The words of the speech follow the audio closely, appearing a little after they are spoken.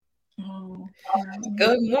Oh,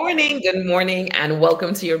 Good morning, and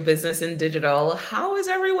welcome to your Business in Digital. How is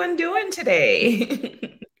everyone doing today?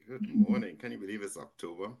 Good morning. Can you believe it's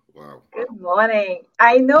October? Wow. good morning.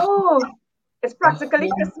 I know it's practically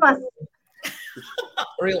Christmas.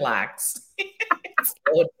 Relax.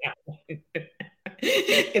 Slow down.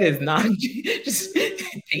 It is not. Just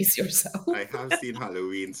pace yourself. I have seen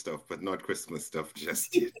Halloween stuff, but not Christmas stuff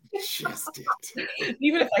just yet. Just yet.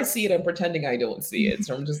 Even if I see it, I'm pretending I don't see it.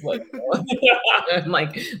 So I'm just like, I'm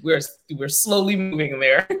like we're slowly moving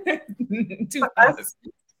there. Too For us, fast.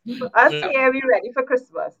 for us Yeah, here, we ready for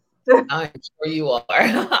Christmas. I'm sure you are.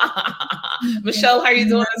 Michelle, how are you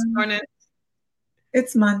doing this morning?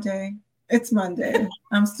 It's Monday. It's Monday.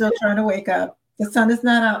 I'm still trying to wake up. The sun is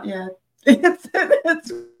not out yet. It's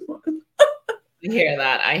I hear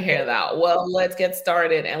that. I hear that. Well, let's get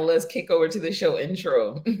started and let's kick over to the show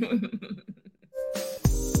intro.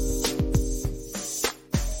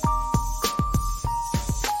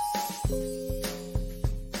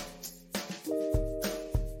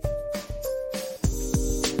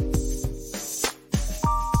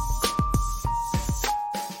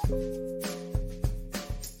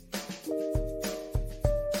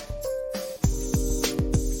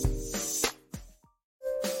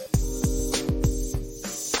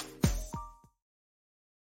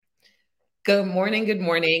 Good morning. Good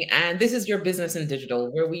morning. And this is your Business in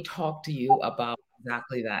Digital, where we talk to you about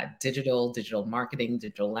exactly that digital marketing,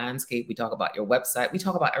 digital landscape. We talk about your website. We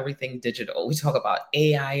talk about everything digital. We talk about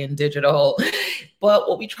AI and digital. But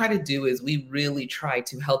what we try to do is we really try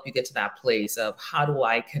to help you get to that place of how do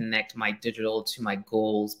I connect my digital to my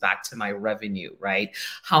goals, back to my revenue, right?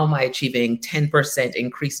 How am I achieving 10%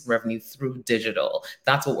 increase in revenue through digital?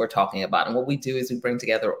 That's what we're talking about. And what we do is we bring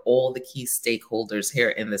together all the key stakeholders here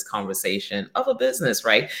in this conversation of a business,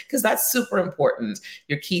 right? Because that's super important.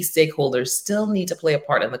 Your key stakeholders still need to play a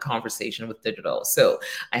part in the conversation with digital. So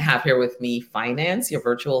I have here with me finance, your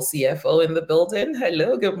virtual CFO in the building.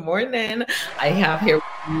 Hello, good morning. I have here with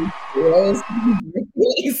me sales.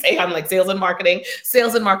 Say I'm like sales and marketing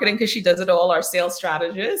because she does it all. Our sales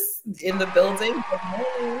strategist in the building. Good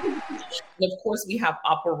morning. And of course, we have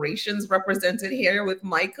operations represented here with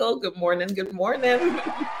Michael. Good morning. Good morning.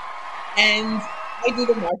 And I do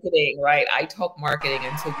the marketing, right? I talk marketing,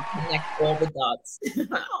 and so we connect all the dots.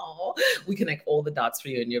 Oh, we connect all the dots for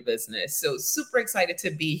you in your business. So super excited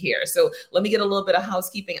to be here. So let me get a little bit of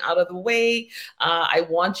housekeeping out of the way. I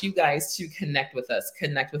want you guys to connect with us,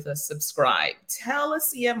 subscribe, tell a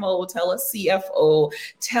CMO, tell a CFO,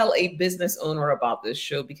 tell a business owner about this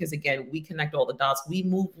show, because again, we connect all the dots. We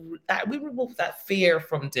remove that fear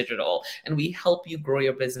from digital, and we help you grow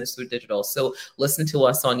your business through digital. So listen to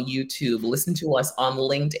us on YouTube, listen to us on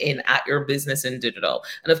LinkedIn at Your Business in Digital.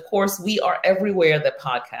 And of course, we are everywhere that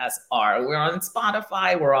podcasts are. We're on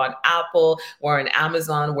Spotify, we're on Apple, we're on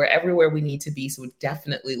Amazon, we're everywhere we need to be. So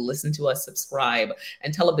definitely listen to us, subscribe,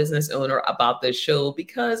 and tell a business owner about this show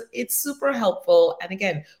because it's super helpful. And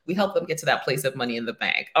again, we help them get to that place of money in the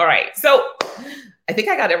bank. All right. So I think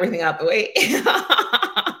I got everything out the way.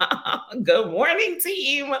 Good morning,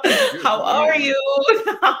 team. Good How are morning. you?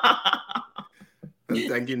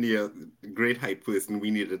 Thank you, Neil. Great hype person. We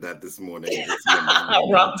needed that this morning. It's Monday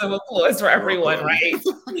morning. Round of applause for Rock everyone, on. right?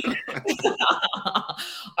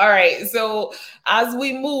 All right. So as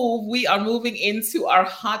we move, we are moving into our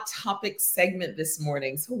hot topic segment this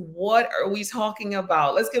morning. So what are we talking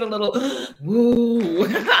about? Let's get a little woo.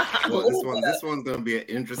 Well, this one's gonna be an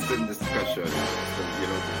interesting discussion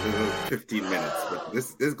for the little 15 minutes. But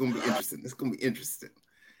this is gonna be interesting. This is gonna be interesting.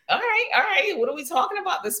 All right. What are we talking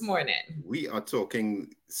about this morning? We are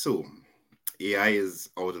talking AI is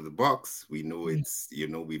out of the box. We know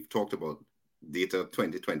we've talked about data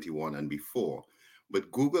 2021 and before,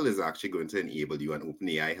 but Google is actually going to enable you, and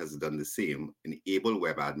OpenAI has done the same, enable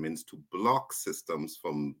web admins to block systems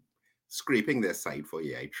from scraping their site for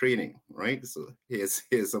AI training, right? So here's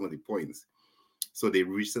some of the points. So they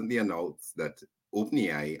recently announced that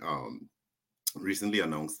OpenAI recently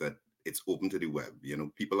announced that it's open to the web.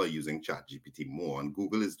 People are using ChatGPT more, and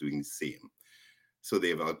Google is doing the same. So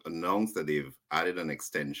they've announced that they've added an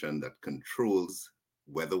extension that controls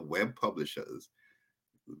whether web publishers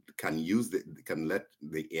can let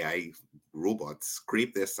the AI robots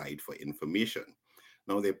scrape their site for information.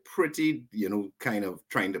 Now they're pretty, kind of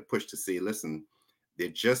trying to push to say, listen, they're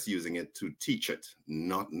just using it to teach it,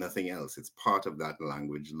 nothing else. It's part of that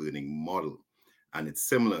language learning model. And it's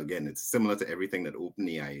similar to everything that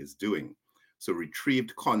OpenAI is doing. So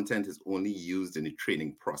retrieved content is only used in the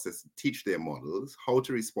training process to teach their models how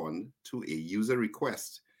to respond to a user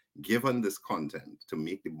request given this content to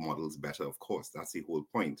make the models better. Of course, that's the whole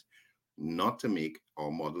point. not to make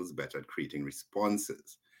our models better at creating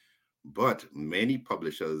responses. But many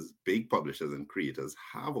publishers, big publishers and creators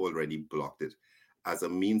have already blocked it as a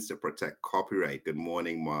means to protect copyright. Good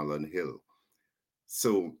morning, Marlon Hill.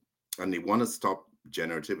 So, and they want to stop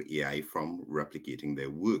generative AI from replicating their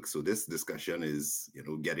work. So this discussion is,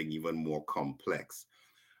 getting even more complex.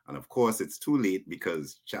 And of course, it's too late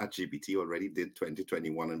because ChatGPT already did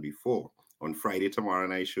 2021 and before. On Friday, Tamara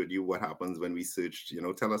and I showed you what happens when we searched,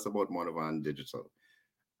 tell us about Monovan Digital.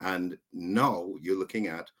 And now you're looking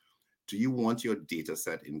at, do you want your data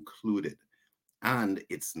set included? And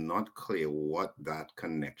it's not clear what that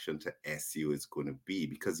connection to SEO is going to be,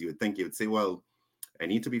 because you would say, well, I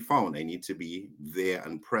need to be found. I need to be there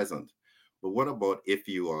and present. But what about if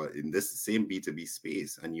you are in this same B2B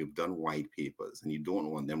space and you've done white papers and you don't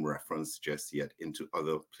want them referenced just yet into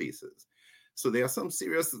other places? So there are some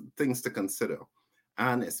serious things to consider.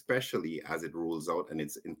 And especially as it rolls out and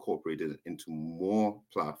it's incorporated into more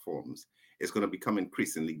platforms, it's going to become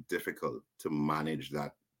increasingly difficult to manage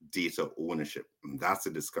that data ownership. And that's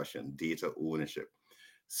a discussion, data ownership.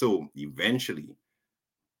 So eventually,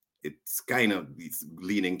 it's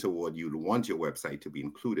leaning toward you'd want your website to be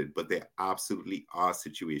included, but there absolutely are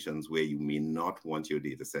situations where you may not want your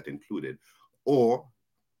data set included, or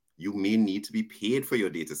you may need to be paid for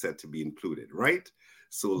your data set to be included, right?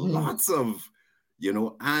 So lots of,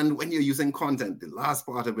 and when you're using content, the last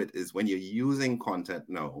part of it is when you're using content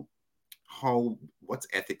now, what's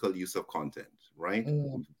ethical use of content, right?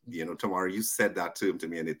 Tamara, you said that term to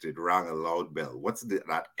me and it rang a loud bell. What's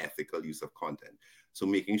that ethical use of content? So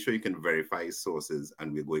making sure you can verify sources,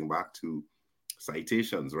 and we're going back to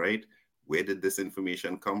citations, right? Where did this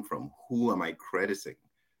information come from? Who am I crediting?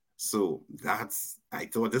 So I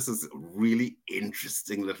thought this is a really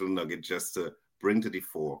interesting little nugget just to bring to the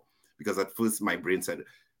fore, because at first my brain said,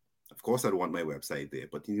 of course I'd want my website there,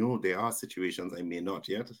 but there are situations I may not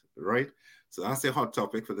yet, right? So that's a hot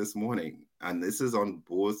topic for this morning. And this is on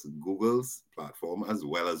both Google's platform as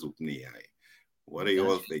well as OpenAI. What are you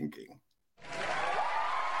all thinking?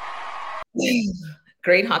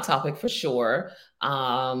 Great hot topic for sure.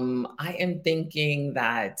 I am thinking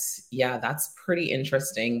that, that's pretty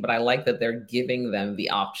interesting, but I like that they're giving them the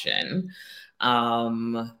option.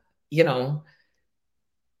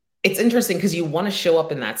 It's interesting because you want to show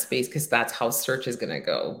up in that space because that's how search is going to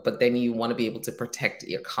go. But then you want to be able to protect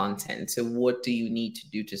your content. So what do you need to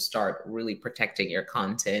do to start really protecting your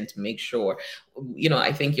content? Make sure,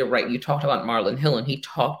 I think you're right. You talked about Marlon Hill, and he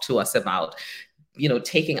talked to us about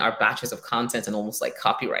taking our batches of content and almost like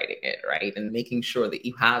copywriting it, right? And making sure that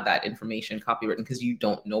you have that information copywritten, because you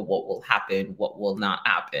don't know what will happen, what will not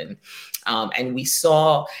happen. And we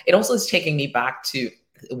saw, it also is taking me back to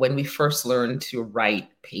when we first learned to write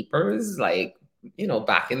papers, like,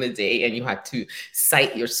 back in the day, and you had to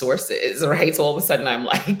cite your sources, right? So all of a sudden I'm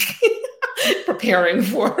like preparing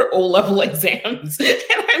for O-level exams and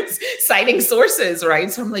I'm citing sources,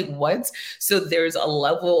 right? So I'm like, what? So there's a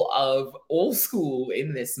level of old school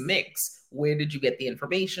in this mix. Where did you get the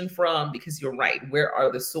information from? Because you're right. Where are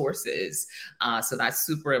the sources? So that's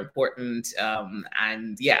super important.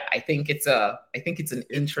 And I think it's an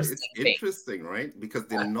interesting thing. Interesting, right? Because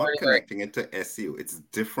they're not connecting it to SEO. It's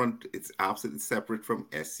different. It's absolutely separate from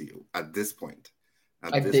SEO at this point.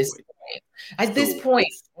 At this point,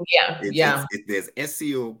 there's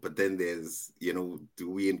SEO, but then there's, do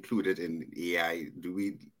we include it in AI?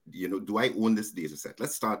 Do I own this data set?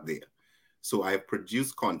 Let's start there. So I've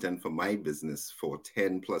produced content for my business for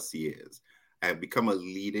 10 plus years. I've become a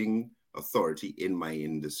leading authority in my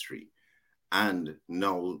industry. And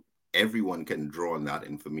now everyone can draw on that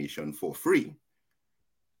information for free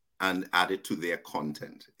and add it to their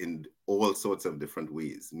content in all sorts of different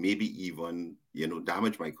ways. Maybe even,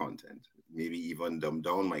 damage my content, maybe even dumb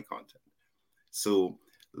down my content. So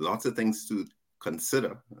lots of things to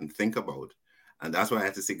consider and think about. And that's why I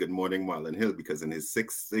had to say good morning, Marlon Hill, because in his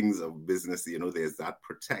 6 things of business, there's that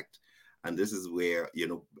protect. And this is where,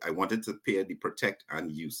 I wanted to pair the protect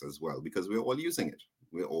and use as well, because we're all using it.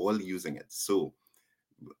 We're all using it. So,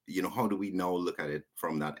 how do we now look at it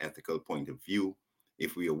from that ethical point of view?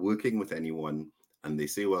 If we are working with anyone and they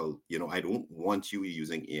say, well, I don't want you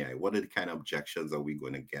using AI, what are the kind of objections are we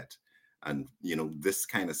going to get? And, this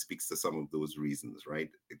kind of speaks to some of those reasons, right?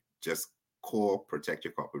 Just core protect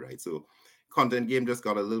your copyright. So content game just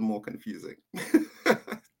got a little more confusing.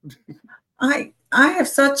 I'm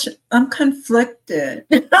conflicted.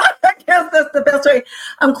 I guess that's the best way.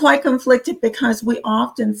 I'm quite conflicted because we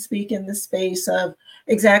often speak in the space of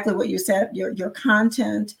exactly what you said. Your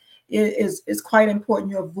content is quite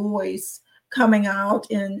important, your voice. coming out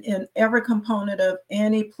in every component of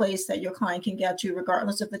any place that your client can get to,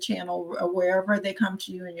 regardless of the channel or wherever they come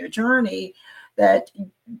to you in your journey, that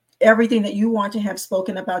everything that you want to have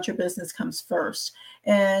spoken about your business comes first,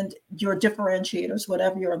 and your differentiators,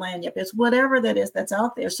 whatever your lanyard is, whatever that is that's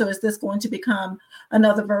out there. So is this going to become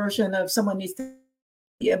another version of someone needs to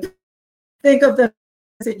think of the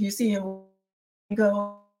that you see and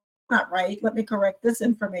go, not right, let me correct this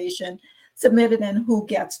information, submit it, and who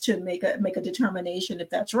gets to make a determination if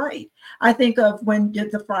that's right. I think of when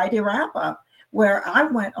did the Friday wrap up, where I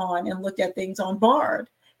went on and looked at things on Bard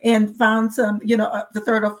and found some, the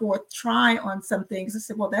third or fourth try on some things. I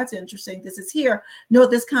said, well, that's interesting. This is here. No,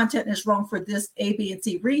 this content is wrong for this A, B, and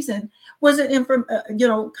C reason. Was it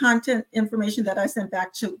content information that I sent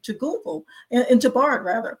back to Google and to Bard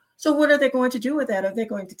rather? So what are they going to do with that? Are they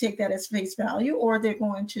going to take that as face value, or are they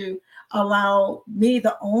going to allow me,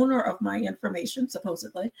 the owner of my information,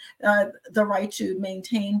 supposedly, the right to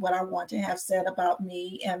maintain what I want to have said about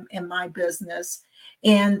me and my business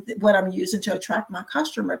and what I'm using to attract my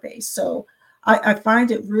customer base? So I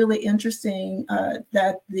find it really interesting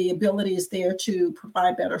that the ability is there to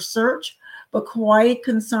provide better search, but quite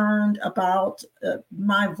concerned about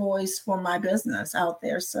my voice for my business out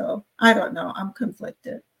there. So I don't know. I'm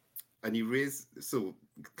conflicted. And you raise, so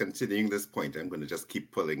continuing this point, I'm going to just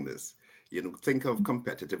keep pulling this. Think of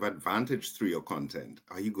competitive advantage through your content.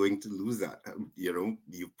 Are you going to lose that?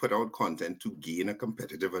 You put out content to gain a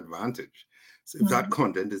competitive advantage. So if that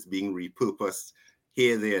content is being repurposed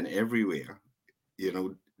here, there, and everywhere,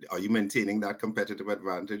 are you maintaining that competitive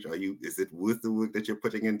advantage? Is it worth the work that you're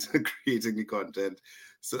putting into creating the content?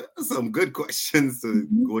 So some good questions to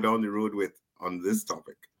go down the road with on this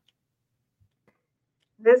topic.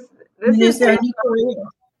 This is great.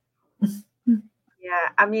 Yeah,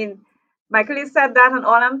 I mean, Michael, you said that, and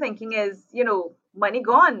all I'm thinking is, money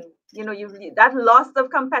gone. That loss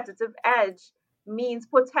of competitive edge means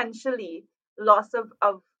potentially loss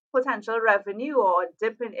of potential revenue or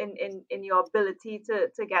dip in your ability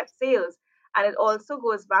to get sales. And it also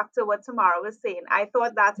goes back to what Tamara was saying. I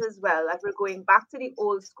thought that as well. Like, we're going back to the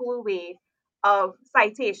old school way of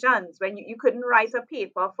citations, when you couldn't write a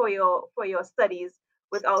paper for your studies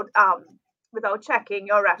without without checking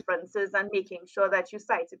your references and making sure that you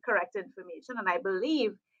cited correct information. And I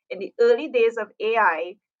believe in the early days of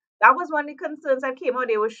AI, that was one of the concerns that came out.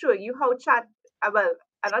 They were showing you how well,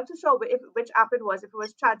 I'm not too sure which app it was, if it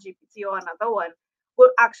was ChatGPT or another one,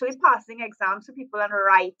 were actually passing exams to people and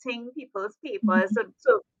writing people's papers.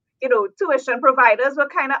 So tuition providers were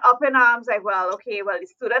kind of up in arms, like, well, okay, well, the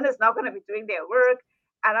student is not going to be doing their work.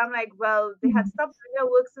 And I'm like, well, they had stopped doing their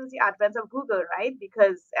work since the advent of Google, right?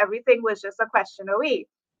 Because everything was just a question away.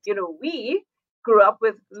 We grew up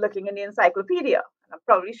with looking in the encyclopedia. And I'm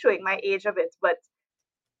probably showing my age a bit, but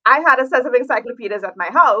I had a set of encyclopedias at my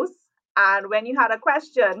house. And when you had a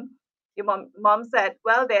question, your mom said,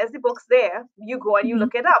 well, there's the books there. You go and you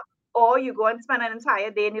look it up. Or you go and spend an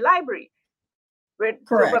entire day in the library.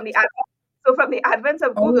 Correct. So from the advent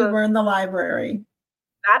of Google, we were in the library.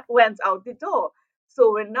 That went out the door.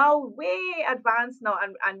 So we're now way advanced now,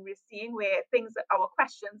 and we're seeing where our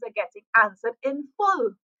questions are getting answered in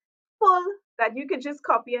full, that you could just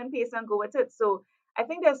copy and paste and go with it. So I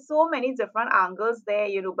think there's so many different angles there,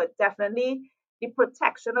 but definitely the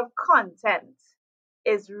protection of content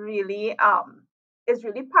is really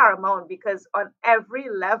paramount, because on every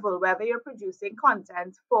level, whether you're producing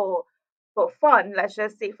content for fun, let's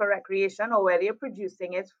just say for recreation, or whether you're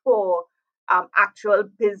producing it for actual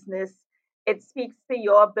business, it speaks to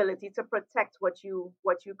your ability to protect what you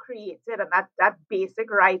created, and that basic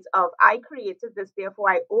right of I created this, therefore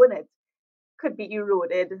I own it, could be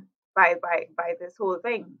eroded by this whole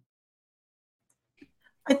thing.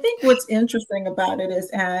 I think what's interesting about it is,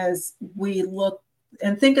 as we look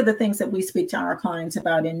and think of the things that we speak to our clients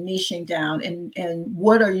about in niching down, and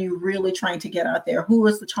what are you really trying to get out there? Who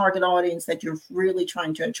is the target audience that you're really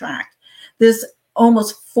trying to attract? This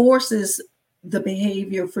almost forces the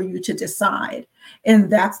behavior for you to decide.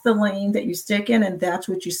 And that's the lane that you stick in, and that's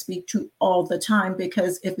what you speak to all the time.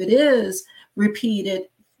 Because if it is repeated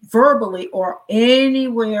verbally or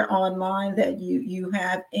anywhere online that you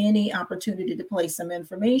have any opportunity to place some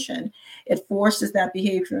information, it forces that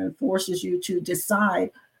behavior and forces you to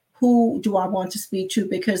decide, who do I want to speak to,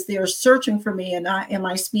 because they're searching for me, and am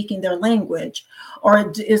I speaking their language,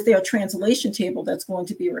 or is there a translation table that's going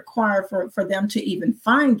to be required for them to even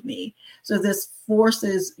find me? So this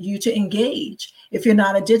forces you to engage. If you're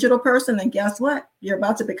not a digital person, then guess what? you're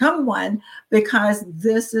about to become one, because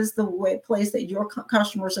this is the place that your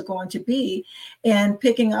customers are going to be. And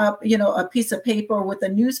picking up, a piece of paper with a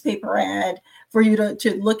newspaper ad for you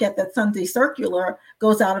to look at that Sunday circular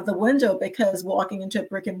goes out of the window, because walking into a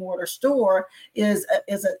brick and mortar store is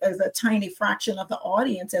a tiny fraction of the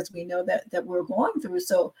audience, as we know that we're going through.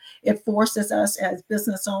 So it forces us as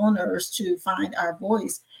business owners to find our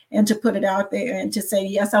voice and to put it out there and to say,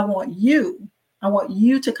 yes, I want you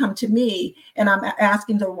to come to me, and I'm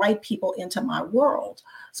asking the right people into my world.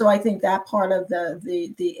 So I think that part of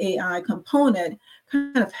the AI component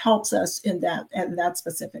kind of helps us in that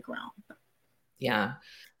specific realm. Yeah.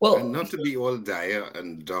 Well, and not to be all dire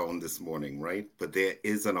and down this morning, right? But there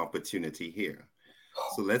is an opportunity here.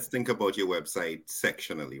 So let's think about your website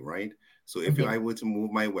sectionally, right? So if I were to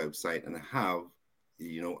move my website and have,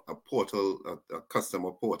 a portal, a customer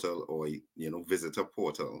portal, or, visitor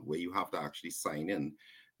portal where you have to actually sign in,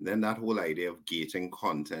 then that whole idea of gating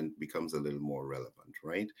content becomes a little more relevant,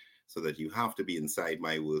 right? So that you have to be inside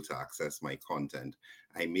my world to access my content.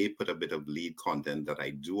 I may put a bit of lead content that I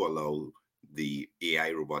do allow the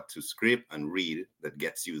AI robot to scrape and read, that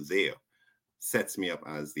gets you there, sets me up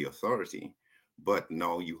as the authority. But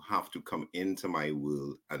now you have to come into my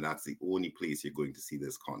world, and that's the only place you're going to see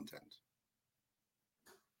this content.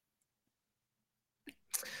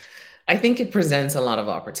 I think it presents a lot of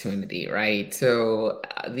opportunity, right? So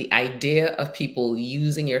the idea of people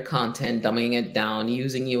using your content, dumbing it down,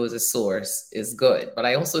 using you as a source is good. But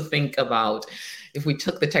I also think about, if we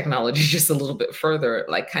took the technology just a little bit further,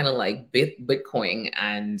 like kind of like Bitcoin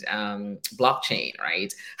and blockchain,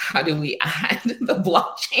 right? How do we add the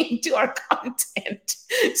blockchain to our content?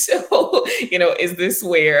 So, is this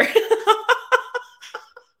where...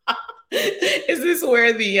 Is this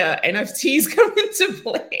where the NFTs come into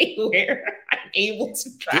play, where I'm able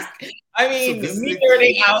to track? I mean, me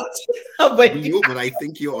nerding out, but I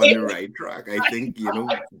think you're on the right track. I think,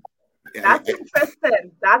 That's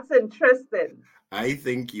interesting. That's interesting. I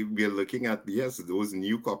think you're looking at, yes, those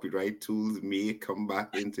new copyright tools may come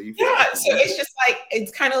back into effect. Yeah, so it's just like,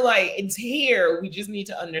 it's kind of like, it's here. We just need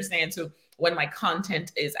to understand. So when my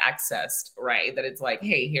content is accessed, right, that it's like,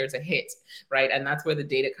 hey, here's a hit, right? And that's where the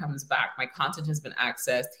data comes back. My content has been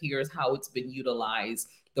accessed. Here's how it's been utilized.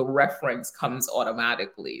 The reference comes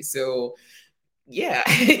automatically. So yeah,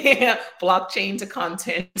 blockchain to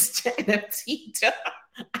content to NFT to,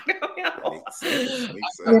 I don't know.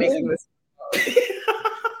 Makes sense.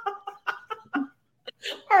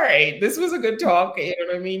 All right, this was a good talk. You know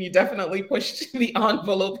what I mean? You definitely pushed the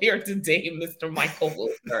envelope here today, Mr. Michael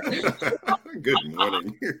Wilker. Good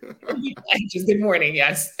morning. Good morning.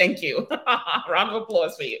 Yes, thank you. Round of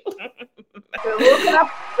applause for you. We're woken up.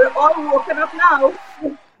 We're all woken up now.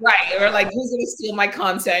 Right. We're like, who's going to steal my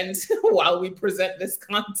content while we present this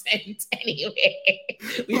content anyway?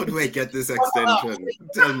 How do I get this extension?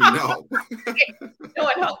 Tell me now.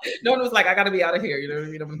 No one was like, I got to be out of here. You know what I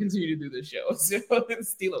mean? I'm going to continue to do this show. So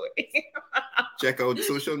steal away. Check out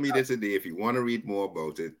Social Media Today. If you want to read more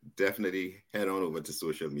about it, definitely head on over to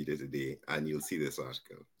Social Media Today and you'll see this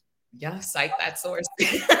article. Yeah, cite that source.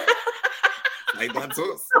 Cite that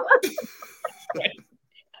source.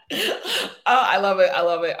 I love it. I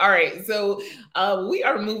love it. All right. So we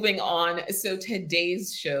are moving on. So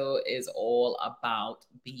today's show is all about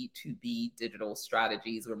B2B digital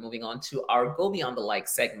strategies. We're moving on to our Go Beyond the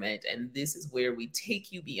Likes segment. And this is where we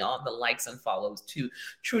take you beyond the likes and follows to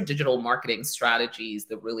true digital marketing strategies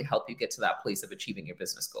that really help you get to that place of achieving your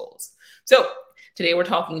business goals. So today we're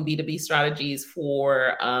talking B2B strategies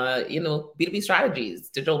for, B2B strategies,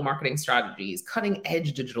 digital marketing strategies, cutting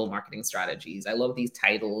edge digital marketing strategies. I love these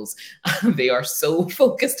titles. They are so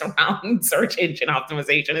focused around search engine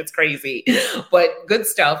optimization. It's crazy, but good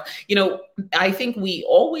stuff. I think we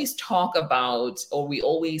always talk about, or we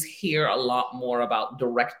always hear a lot more about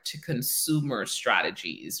direct to consumer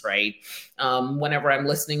strategies, right? Whenever I'm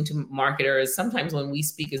listening to marketers, sometimes when we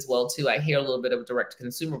speak as well too, I hear a little bit of direct to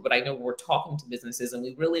consumer, but I know we're talking to businesses and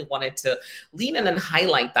we really wanted to lean in and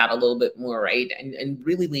highlight that a little bit more, right? And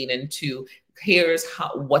really lean into, here's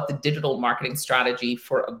what the digital marketing strategy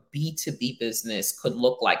for a B2B business could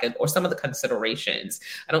look like, or some of the considerations.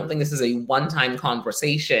 I don't think this is a one-time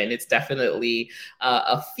conversation. It's definitely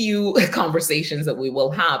a few conversations that we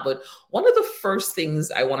will have. But one of the first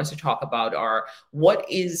things I wanted to talk about are what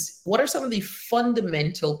are some of the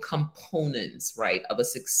fundamental components, right, of a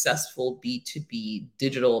successful B2B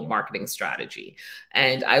digital marketing strategy.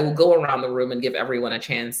 And I will go around the room and give everyone a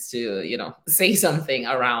chance to, say something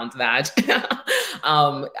around that.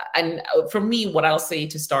 And for me, what I'll say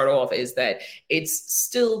to start off is that it's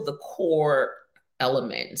still the core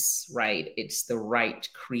elements, right? It's the right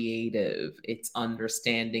creative. It's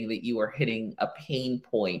understanding that you are hitting a pain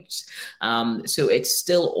point. So it's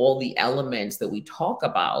still all the elements that we talk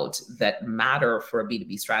about that matter for a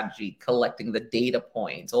B2B strategy, collecting the data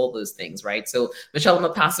points, all those things, right? So Michelle, I'm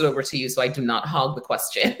gonna pass it over to you so I do not hog the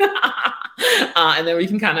question. And then we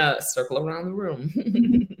can kind of circle around the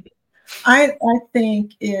room. I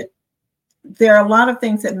think there are a lot of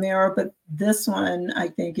things that mirror, but this one I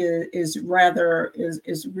think is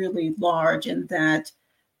really large in that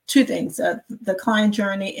two things, the client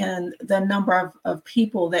journey and the number of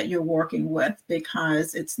people that you're working with,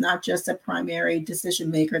 because it's not just a primary decision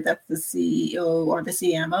maker, that's the CEO or the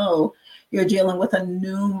CMO. You're dealing with a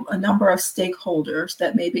number of stakeholders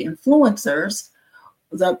that may be influencers.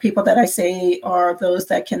 The people that I say are those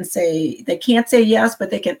that can say, they can't say yes, but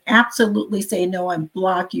they can absolutely say no and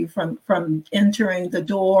block you from entering the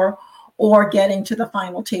door or getting to the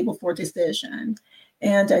final table for decision.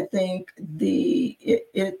 And I think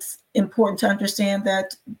it's important to understand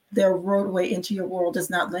that their roadway into your world is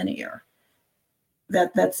not linear.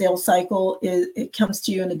 That sales cycle it comes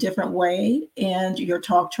to you in a different way, and your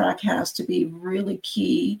talk track has to be really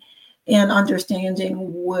key in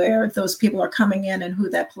understanding where those people are coming in and who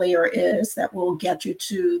that player is that will get you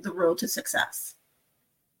to the road to success.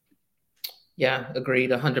 Yeah, agreed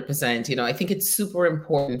 100%. I think it's super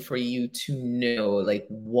important for you to know, like,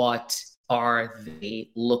 what are they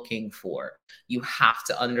looking for? You have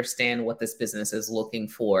to understand what this business is looking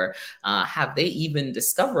for. Have they even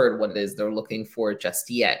discovered what it is they're looking for just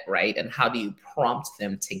yet, right? And how do you prompt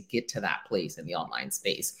them to get to that place in the online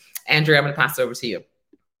space? Andrea, I'm going to pass it over to you.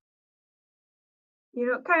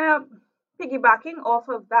 Kind of piggybacking off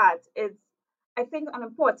of that, I think an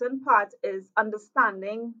important part is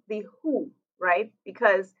understanding the who, right?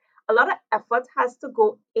 Because a lot of effort has to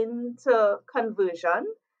go into conversion.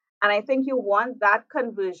 And I think you want that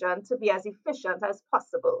conversion to be as efficient as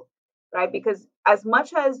possible, right? Because as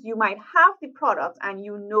much as you might have the product and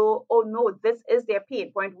oh no, this is their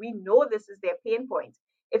pain point, we know this is their pain point.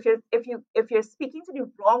 If you're speaking to the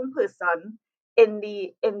wrong person in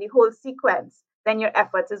the whole sequence, then your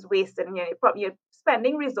effort is wasted, and you're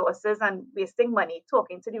spending resources and wasting money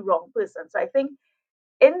talking to the wrong person. So I think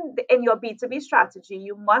in your B2B strategy,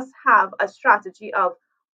 you must have a strategy of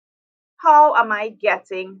how am I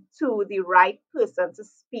getting to the right person to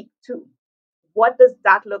speak to? What does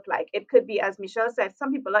that look like? It could be, as Michelle said,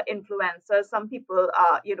 some people are influencers, some people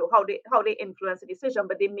are, how they influence a decision,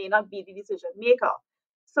 but they may not be the decision maker.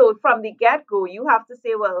 So from the get-go, you have to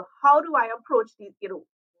say, well, how do I approach these?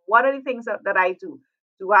 What are the things that I do?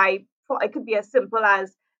 It could be as simple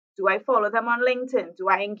as, do I follow them on LinkedIn? Do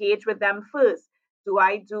I engage with them first? Do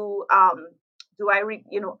I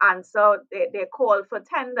answer their call for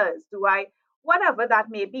tenders? Whatever that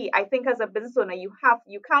may be? I think as a business owner, you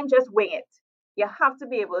can't just wing it. You have to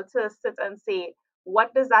be able to sit and say,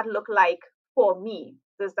 what does that look like for me?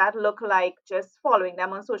 Does that look like just following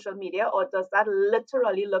them on social media, or does that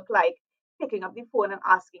literally look like picking up the phone and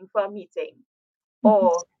asking for a meeting,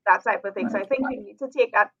 or that type of thing? So I think you need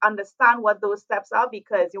to understand what those steps are,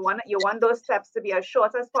 because you want those steps to be as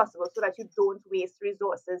short as possible so that you don't waste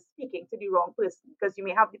resources speaking to the wrong person, because you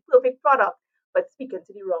may have the perfect product but speaking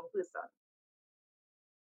to the wrong person.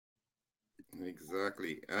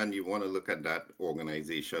 Exactly. And you want to look at that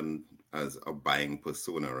organization as a buying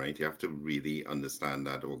persona, right? You have to really understand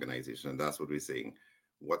that organization. And that's what we're saying.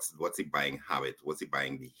 What's the buying habit? What's the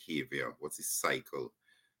buying behavior? What's the cycle?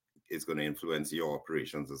 It's going to influence your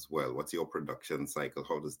operations as well. What's your production cycle?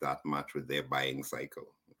 How does that match with their buying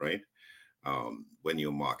cycle, right? When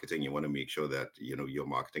you're marketing, you want to make sure that, you're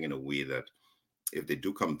marketing in a way that if they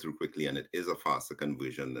do come through quickly and it is a faster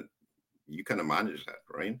conversion, that you kind of manage that,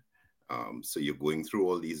 right? So you're going through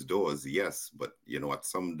all these doors, yes, but at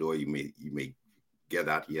some door you may get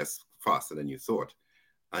that yes faster than you thought,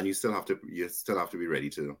 and you still have to be ready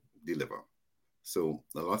to deliver. So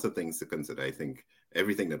a lot of things to consider. I think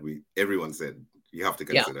everything that everyone said, you have to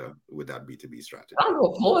consider with that B2B strategy. Round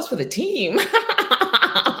of applause for the team.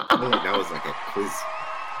 That was like a quiz.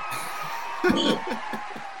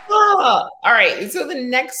 All right. So the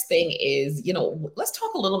next thing is, let's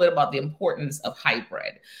talk a little bit about the importance of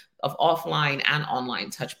hybrid, of offline and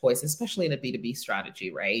online touch points, especially in a B2B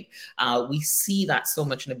strategy, right? We see that so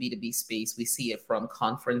much in a B2B space. We see it from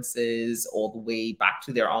conferences all the way back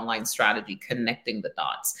to their online strategy, connecting the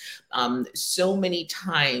dots. So many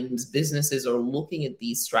times businesses are looking at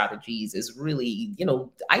these strategies as really,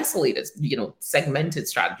 isolated, segmented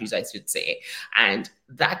strategies, I should say. And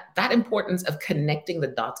that importance of connecting the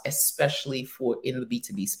dots, especially in the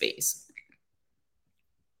B2B space.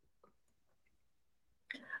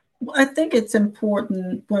 I think it's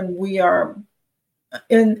important when we are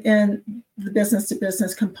in the business to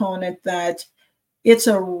business component that it's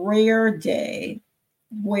a rare day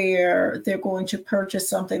where they're going to purchase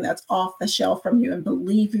something that's off the shelf from you and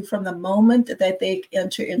believe you from the moment that they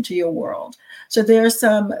enter into your world. So there's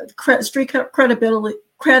some street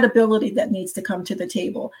credibility that needs to come to the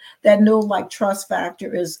table. That know like trust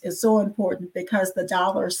factor is so important because the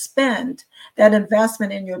dollar spent, that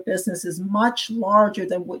investment in your business is much larger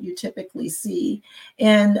than what you typically see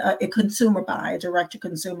in a consumer buy, a direct to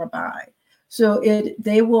consumer buy. So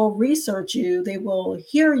they will research you, they will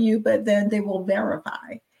hear you, but then they will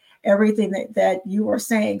verify everything that you are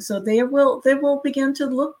saying. So they will begin to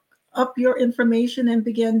look up your information and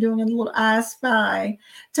begin doing a little I spy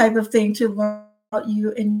type of thing to learn about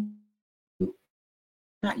you and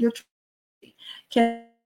not your can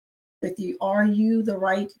with you. Are you the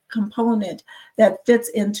right component that fits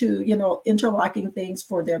into, interlocking things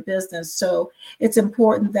for their business? So it's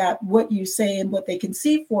important that what you say and what they can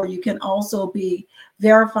see for you can also be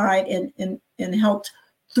verified and helped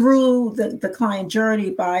through the client journey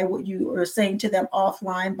by what you are saying to them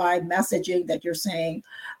offline, by messaging that you're saying,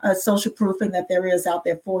 social proofing that there is out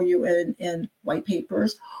there for you in white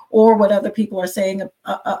papers, or what other people are saying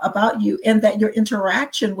about you, and that your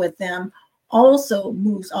interaction with them also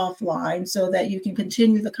moves offline so that you can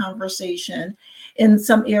continue the conversation in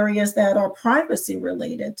some areas that are privacy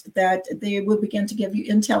related, that they will begin to give you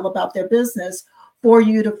intel about their business for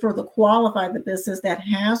you to further qualify the business that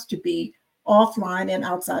has to be offline and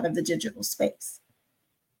outside of the digital space.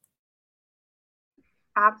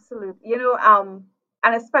 Absolutely. And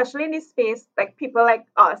especially in this space, like people like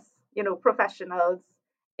us, professionals,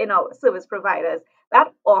 service providers, I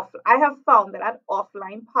have found that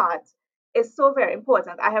offline part is so very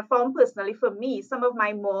important. I have found personally for me, some of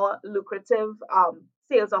my more lucrative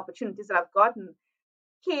sales opportunities that I've gotten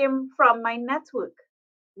came from my network,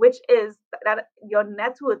 which is that your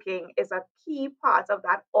networking is a key part of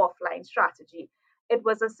that offline strategy. It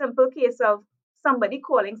was a simple case of somebody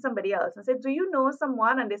calling somebody else and said, "Do you know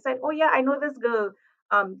someone?" And they said, "Oh, yeah, I know this girl.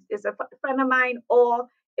 Is a friend of mine, or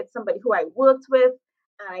it's somebody who I worked with,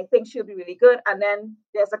 and I think she'll be really good." And then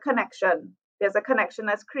there's a connection. There's a connection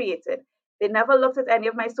that's created. They never looked at any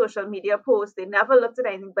of my social media posts. They never looked at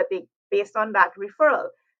anything, but they based on that referral.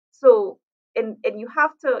 So and you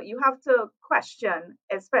have to question,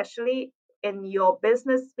 especially in your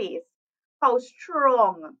business space, how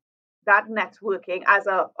strong that networking as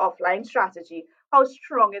a offline strategy, how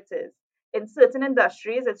strong it is. In certain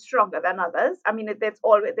industries it's stronger than others. I mean, there's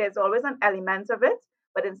always an element of it,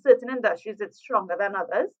 but in certain industries it's stronger than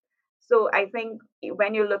others. So I think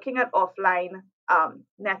when you're looking at offline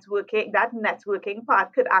networking, that networking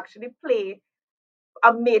part could actually play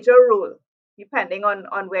a major role depending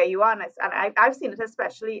on where you are. And I've seen it,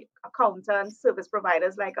 especially accountants, service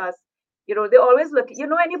providers like us. They always look,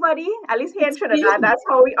 anybody, at least here in It's Trinidad, huge. that's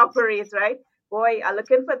how we operate, right? Boy, are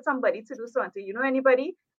looking for somebody to do something. You know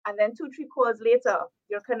anybody? And then two, three calls later,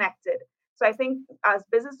 you're connected. So I think as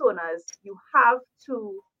business owners, you have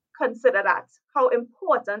to consider that. How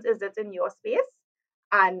important is it in your space?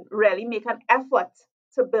 And really make an effort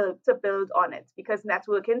to build on it, because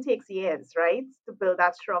networking takes years, right? To build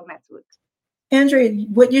that strong network. Andrea,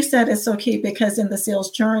 what you said is so key because in the sales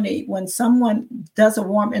journey, when someone does a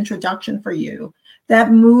warm introduction for you,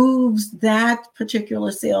 that moves that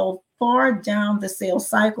particular sale far down the sales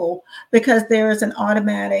cycle because there is an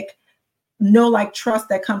automatic know like trust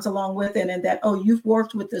that comes along with it, and that, oh, you've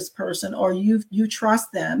worked with this person, or you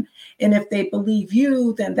trust them, and if they believe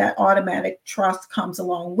you, then that automatic trust comes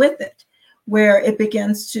along with it, where it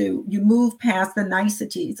begins to, you move past the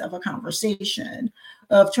niceties of a conversation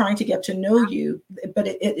of trying to get to know you, but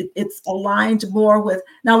it's aligned more with,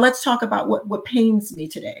 now let's talk about what pains me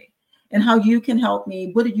today and how you can help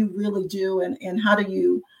me. What do you really do, and how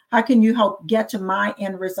can you help get to my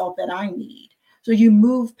end result that I need? So you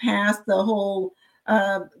move past the whole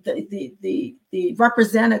the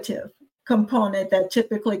representative component that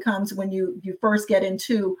typically comes when you first get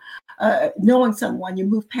into knowing someone. You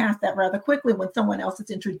move past that rather quickly when someone else has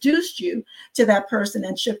introduced you to that person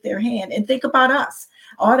and shook their hand. And think about us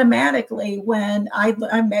automatically when I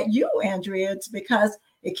met you, Andrea. It's because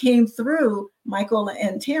it came through Michael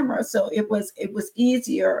and Tamara, so it was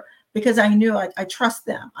easier because I knew I trust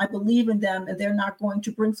them. I believe in them, and they're not going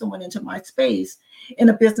to bring someone into my space in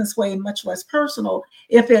a business way, much less personal,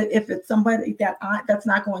 if it's somebody that's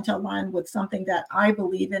not going to align with something that I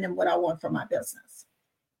believe in and what I want for my business.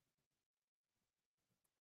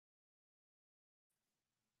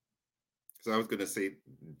 So I was going to say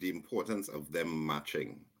the importance of them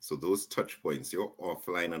matching. So those touch points, your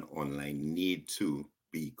offline and online, need to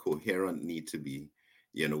be coherent, need to be,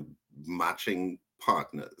 matching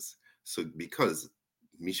partners. So because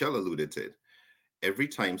Michelle alluded to it, every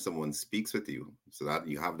time someone speaks with you, so that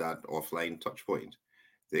you have that offline touch point,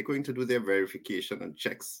 they're going to do their verification and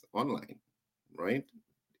checks online, right?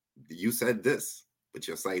 You said this, but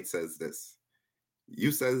your site says this.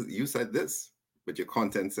 You said this, but your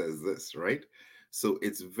content says this, right? So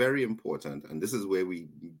it's very important, and this is where we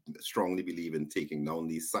strongly believe in taking down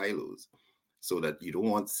these silos, so that you don't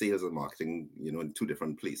want sales and marketing, in two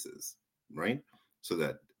different places, right? So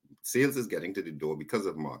that sales is getting to the door because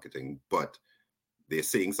of marketing, but they're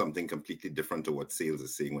saying something completely different to what sales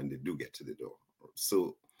is saying when they do get to the door.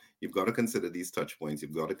 So you've got to consider these touch points.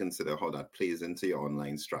 You've got to consider how that plays into your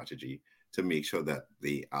online strategy to make sure that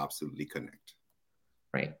they absolutely connect.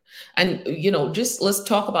 Right. And, just let's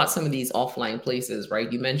talk about some of these offline places,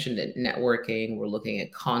 right? You mentioned it, networking, we're looking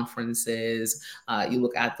at conferences, you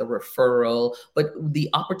look at the referral, but the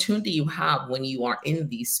opportunity you have when you are in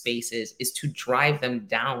these spaces is to drive them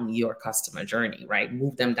down your customer journey, right?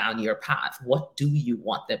 Move them down your path. What do you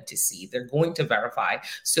want them to see? They're going to verify.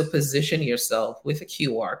 So position yourself with a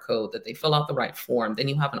QR code that they fill out the right form. Then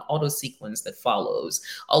you have an auto sequence that follows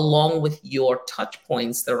along with your touch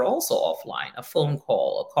points that are also offline, a phone call,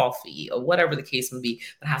 a coffee, or whatever the case may be,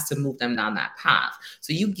 that has to move them down that path.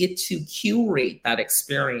 So you get to curate that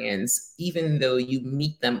experience, even though you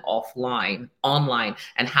meet them online,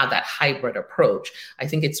 and have that hybrid approach. I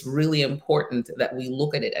think it's really important that we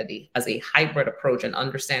look at it as a hybrid approach and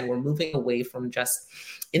understand we're moving away from just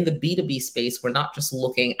in the B2B space. We're not just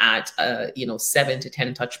looking at 7 to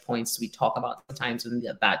 10 touch points we talk about sometimes in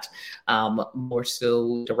that more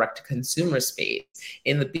so direct to consumer space.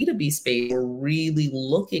 In the B2B space, we're really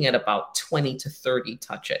looking at about 20 to 30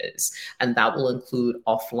 touches, and that will include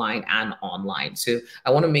offline and online. So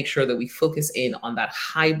I want to make sure that we focus in on that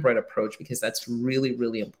hybrid approach, because that's really,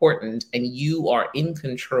 really important. And you are in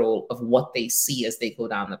control of what they see as they go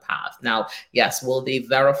down the path. Now, yes, will they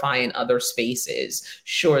verify in other spaces?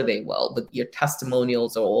 Sure, they will, but your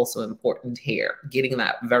testimonials are also important here, getting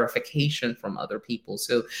that verification from other people.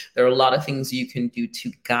 So there are a lot of things you can do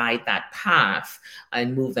to guide that path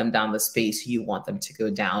and move them down the space you want them to go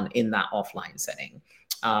down in that offline setting.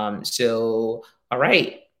 All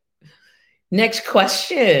right. Next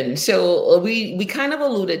question. So we kind of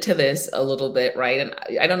alluded to this a little bit, right? And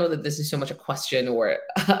I don't know that this is so much a question or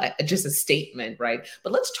just a statement, right?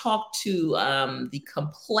 But let's talk to the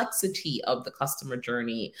complexity of the customer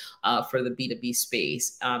journey for the B2B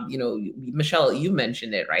space. Michelle, you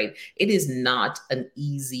mentioned it, right? It is not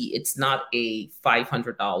it's not a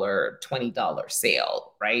 $500, $20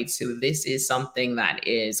 sale, right? So this is something that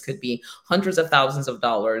could be hundreds of thousands of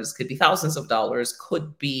dollars, could be thousands of dollars,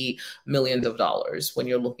 could be millions of dollars when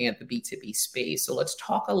you're looking at the B2B space. So let's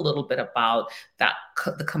talk a little bit about that,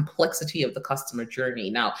 the complexity of the customer journey.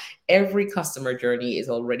 Now, every customer journey is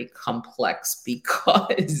already complex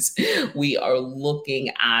because we are looking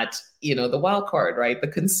at the wild card, right? The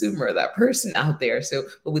consumer, that person out there. So,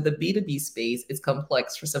 but with the B2B space, it's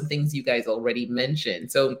complex for some things you guys already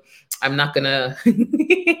mentioned. So I'm not gonna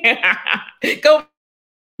go.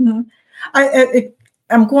 Mm-hmm.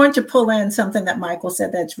 I'm going to pull in something that Michael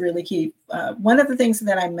said that's really key. One of the things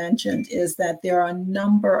that I mentioned is that there are a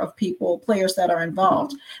number of players that are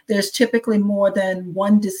involved. There's typically more than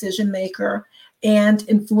one decision maker and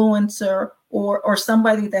influencer or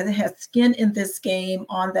somebody that has skin in this game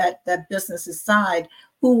on that business's side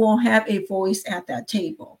who will have a voice at that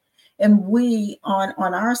table. And we on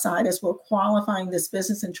our side, as we're qualifying this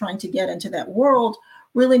business and trying to get into that world,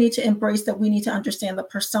 really need to embrace that we need to understand the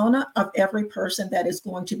persona of every person that is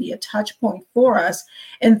going to be a touch point for us.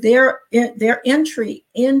 And their entry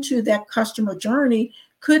into that customer journey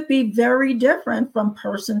could be very different from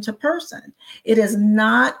person to person. It is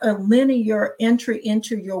not a linear entry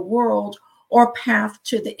into your world or path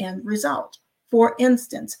to the end result. For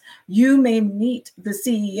instance, you may meet the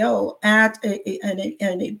CEO at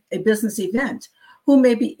a business event who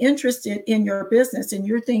may be interested in your business, and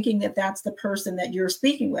you're thinking that that's the person that you're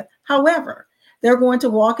speaking with. However, they're going to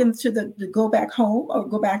walk into go back home or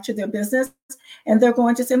go back to their business, and they're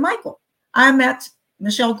going to say, Michael, I met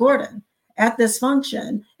Michelle Gordon at this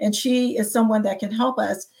function, and she is someone that can help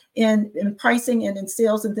us in pricing and in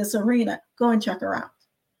sales in this arena. Go and check her out.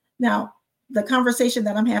 Now, the conversation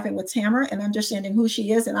that I'm having with Tamara and understanding who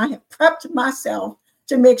she is, and I have prepped myself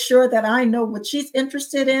to make sure that I know what she's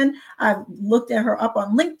interested in. I've looked at her up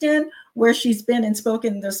on LinkedIn, where she's been and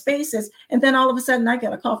spoken in those spaces. And then all of a sudden I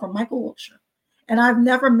get a call from Michael Wilshire. And I've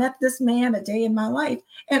never met this man a day in my life.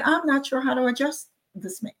 And I'm not sure how to address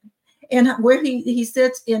this man. and where he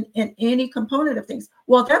sits in any component of things.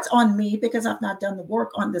 Well, that's on me because I've not done the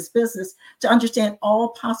work on this business to understand all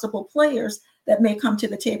possible players that may come to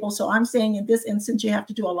the table. So I'm saying in this instance, you have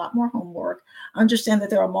to do a lot more homework, understand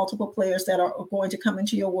that there are multiple players that are going to come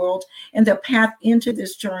into your world, and their path into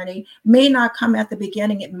this journey may not come at the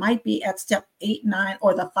beginning. It might be at step 8, 9,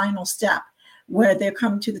 or the final step where they're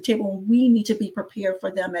coming to the table. We need to be prepared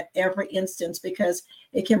for them at every instance because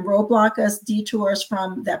it can roadblock us, detour us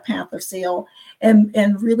from that path of sale,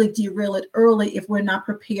 and really derail it early if we're not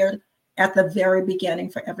prepared at the very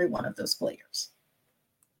beginning for every one of those players.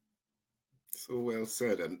 So well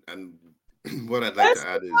said. And what I'd like to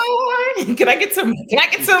add is, can I get some can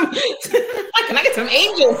I get some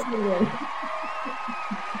angels?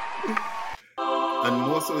 and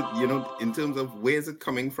more so, you know, in terms of where is it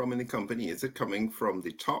coming from in the company? Is it coming from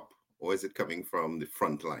the top or is it coming from the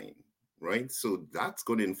front line? Right. So that's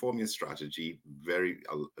going to inform your strategy,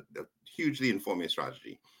 hugely inform your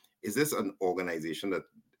strategy. Is this an organization that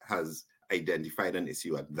has identified an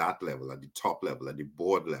issue at that level, at the top level, at the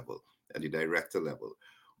board level, at the director level?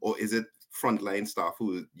 Or is it frontline staff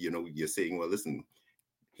who, you know, you're saying, well, listen,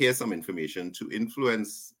 here's some information to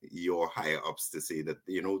influence your higher ups to say that,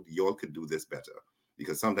 you know, y'all could do this better?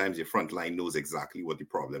 Because sometimes your frontline knows exactly what the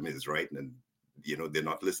problem is, right? And, you know, they're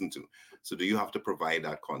not listened to. So do you have to provide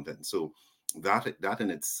that content? So that in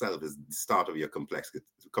itself is the start of your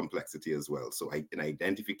complexity as well. So in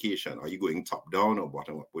identification, are you going top down or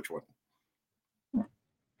bottom up? Which one?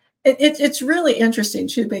 It's really interesting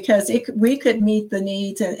too, because we could meet the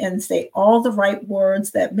needs and say all the right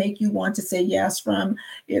words that make you want to say yes from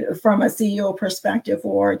a CEO perspective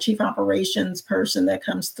or a chief operations person that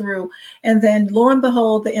comes through. And then lo and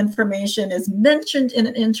behold, the information is mentioned in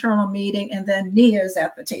an internal meeting, and then Nia is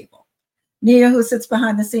at the table. Nia, who sits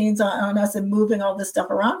behind the scenes on us and moving all this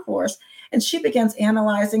stuff around for us. And she begins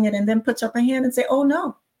analyzing it and then puts up her hand and say, oh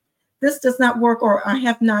no, this does not work, or I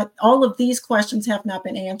have not, all of these questions have not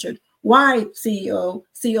been answered. Why, CEO,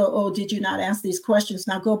 COO, did you not ask these questions?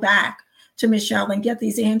 Now go back to Michelle and get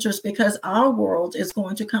these answers, because our world is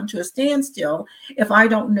going to come to a standstill if I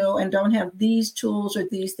don't know and don't have these tools or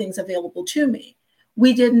these things available to me.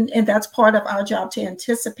 We didn't, and that's part of our job, to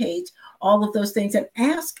anticipate all of those things and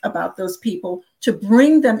ask about those people, to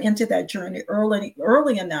bring them into that journey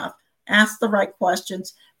early enough, ask the right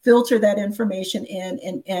questions, filter that information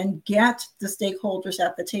in, and get the stakeholders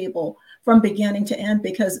at the table from beginning to end.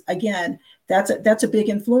 Because again, that's a big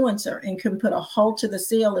influencer and can put a halt to the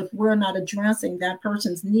sale if we're not addressing that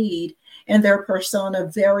person's need and their persona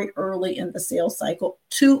very early in the sales cycle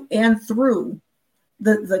to and through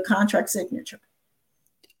the contract signature.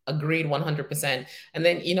 Agreed 100%. And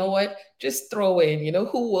then, you know what? Just throw in, you know,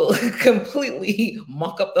 who will completely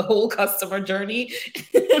muck up the whole customer journey?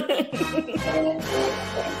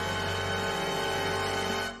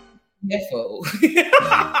 CFO.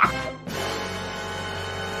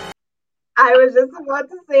 I was just about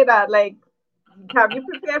to say that. Like, have you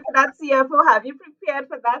prepared for that CFO? Have you prepared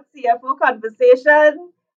for that CFO conversation?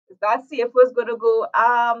 Is that CFO is going to go,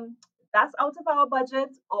 that's out of our budget,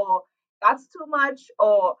 or that's too much,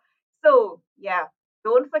 or so, yeah.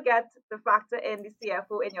 Don't forget to factor in the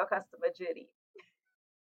CFO in your customer journey.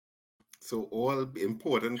 So all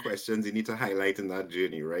important questions you need to highlight in that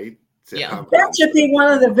journey, right? Yeah. That should be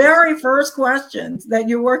one of the very first questions that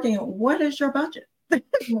you're working on. What is your budget?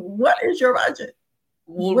 What is your budget?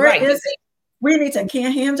 Well, Where right. is it? We need to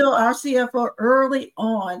handle our CFO early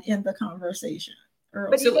on in the conversation.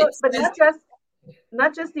 But So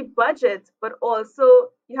not just the budget, but also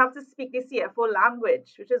you have to speak the CFO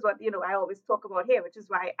language, which is what, you know, I always talk about here, which is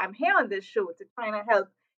why I'm here on this show, to try and help,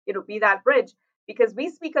 you know, be that bridge, because we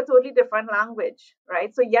speak a totally different language,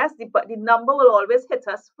 right? So yes, the number will always hit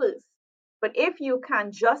us first, but if you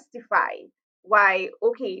can justify why,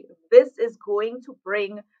 okay, this is going to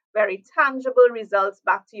bring very tangible results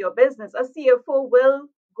back to your business, a CFO will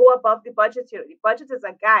go above the budget. You know, the budget is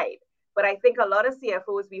a guide, but I think a lot of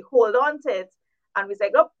CFOs, we hold on to it and we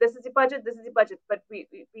say, oh, this is the budget, this is the budget. But we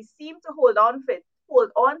seem to hold on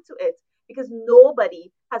to it because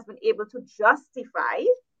nobody has been able to justify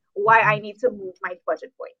why I need to move my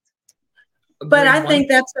budget point. But I think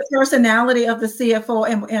that's the personality of the CFO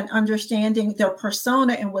and understanding their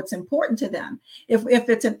persona and what's important to them. If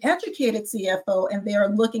it's an educated CFO and they are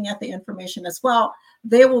looking at the information as well,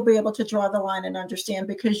 they will be able to draw the line and understand,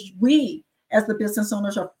 because we as the business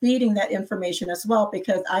owners are feeding that information as well.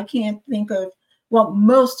 Because I can't think of Well,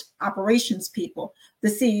 most operations people, the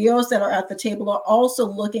CEOs that are at the table are also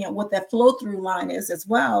looking at what that flow through line is as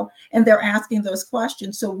well. And they're asking those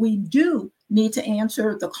questions. So we do need to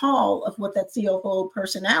answer the call of what that CFO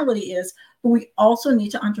personality is, but we also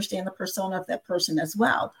need to understand the persona of that person as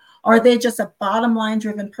well. Are they just a bottom line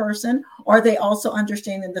driven person? Or are they also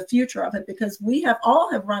understanding the future of it? Because we have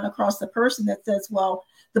all have run across the person that says, well,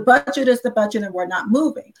 the budget is the budget and we're not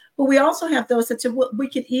moving. But we also have those that say, well, we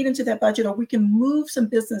can eat into that budget, or we can move some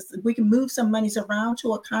business, we can move some monies around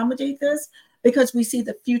to accommodate this because we see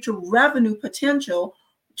the future revenue potential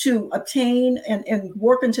to obtain and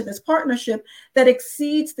work into this partnership that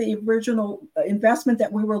exceeds the original investment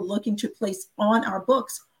that we were looking to place on our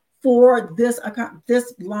books for this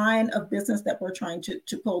line of business that we're trying to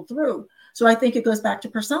pull through. So I think it goes back to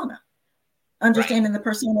persona. Understanding the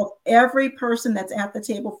persona of every person that's at the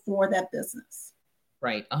table for that business.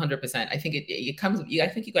 Right, 100%. I think it comes. I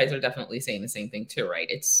think you guys are definitely saying the same thing too, right?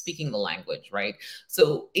 It's speaking the language, right?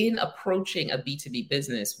 So in approaching a B2B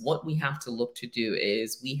business, what we have to look to do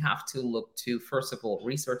is we have to look to, first of all,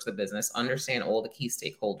 research the business, understand all the key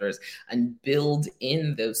stakeholders, and build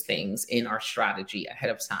in those things in our strategy ahead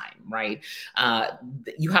of time, right?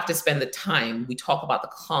 You have to spend the time. We talk about the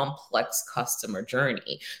complex customer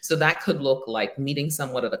journey. So that could look like meeting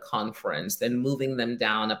someone at a conference, then moving them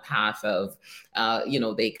down a path of,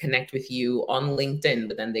 they connect with you on LinkedIn,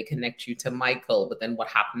 but then they connect you to Michael. But then what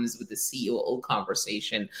happens with the COO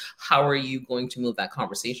conversation? How are you going to move that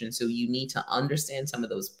conversation? So you need to understand some of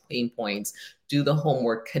those pain points, do the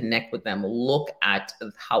homework, connect with them, look at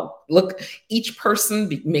each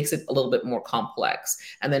person makes it a little bit more complex.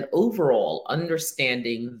 And then overall,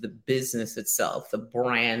 understanding the business itself, the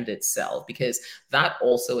brand itself, because that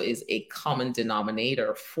also is a common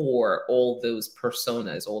denominator for all those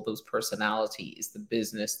personas, all those personalities, the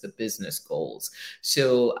business goals.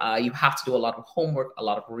 So you have to do a lot of homework, a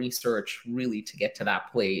lot of research, really to get to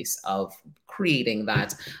that place of creating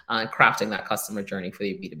that, crafting that customer journey for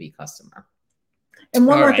your B2B customer. And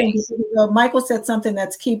one more thing, Michael said something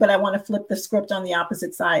that's key, but I want to flip the script on the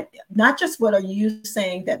opposite side. Not just what are you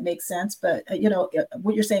saying that makes sense, but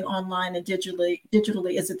what you're saying online and digitally,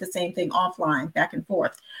 is it the same thing offline, back and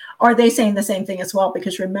forth? Are they saying the same thing as well?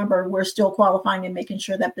 Because remember, we're still qualifying and making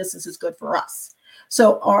sure that business is good for us.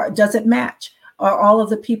 So does it match? Are all of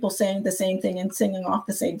the people saying the same thing and singing off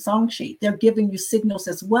the same song sheet? They're giving you signals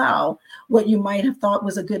as well, what you might have thought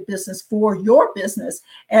was a good business for your business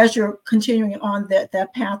as you're continuing on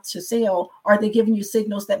that path to sale. Are they giving you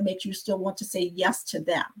signals that make you still want to say yes to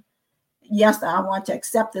them? Yes, I want to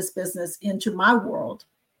accept this business into my world.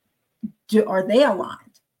 Are they aligned?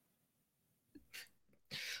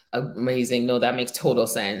 Amazing. No, that makes total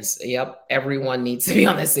sense. Yep. Everyone needs to be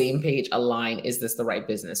on the same page. Align. Is this the right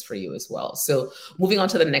business for you as well? So moving on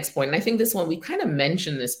to the next point. And I think this one, we kind of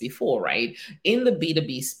mentioned this before, right? In the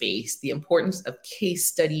B2B space, the importance of case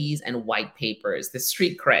studies and white papers, the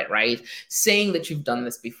street cred, right? Saying that you've done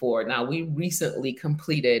this before. Now, we recently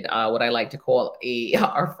completed what I like to call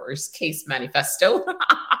our first case manifesto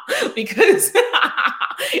because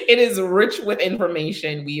it is rich with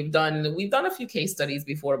information. We've done a few case studies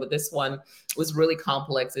before, but this one was really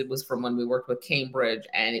complex. It was from when we worked with Cambridge,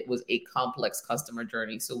 and it was a complex customer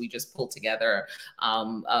journey. So we just pulled together a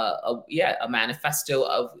manifesto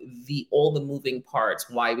of all the moving parts,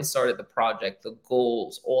 why we started the project, the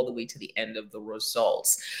goals, all the way to the end of the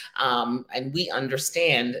results. And we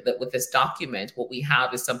understand that with this document, what we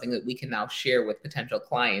have is something that we can now share with potential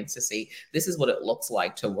clients to say, this is what it looks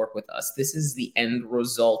like to work with us. This is the end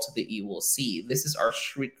result that you will see. This is our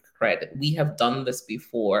street cred. We have done this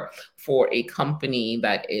before for a company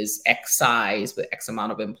that is X size with X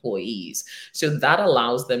amount of employees. So that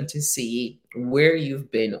allows them to see where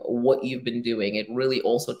you've been, what you've been doing. It really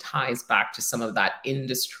also ties back to some of that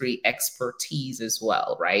industry expertise as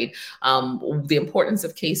well, right? The importance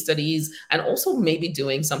of case studies, and also maybe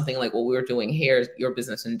doing something like what we're doing here, Your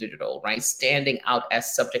Business in Digital, right? Standing out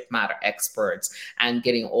as subject matter experts and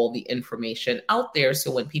getting all the information out there.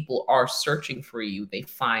 So when people are searching for you, they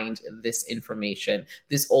find this information.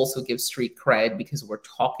 This also gives street cred because we're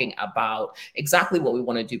talking about exactly what we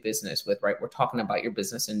want to do business with, right? We're talking about Your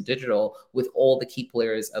Business in Digital with all the key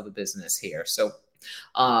players of a business here. So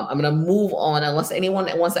I'm going to move on. Unless anyone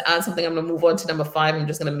wants to add something, I'm going to move on to number 5. I'm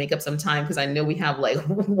just going to make up some time because I know we have like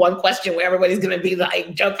one question where everybody's going to be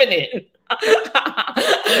like jumping in.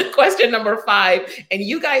 Question number 5, and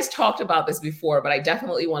you guys talked about this before, but I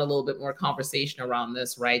definitely want a little bit more conversation around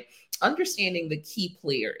this, right? Understanding the key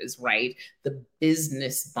players, right? The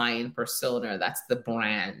business buying persona, that's the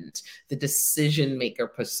brand, the decision maker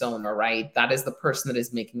persona, right? That is the person that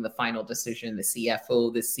is making the final decision, the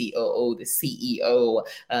CFO, the COO, the CEO,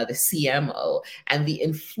 the CMO, and the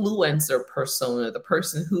influencer persona, the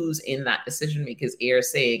person who's in that decision maker's ear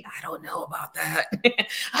saying, I don't know about that.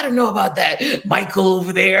 I don't know about that, Michael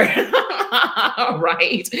over there.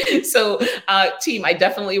 Right. So, team, I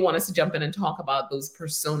definitely want us to jump in and talk about those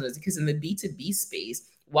personas, because in the B2B space,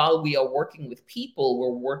 while we are working with people, we're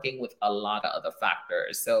working with a lot of other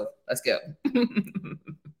factors. So let's go.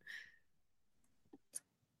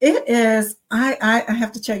 It is, I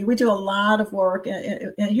have to tell you, we do a lot of work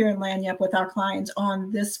here in Lanyap with our clients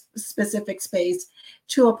on this specific space,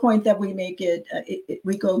 to a point that we make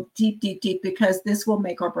we go deep, deep, deep, because this will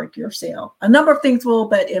make or break your sale. A number of things will,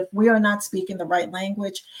 but if we are not speaking the right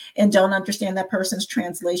language and don't understand that person's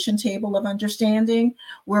translation table of understanding,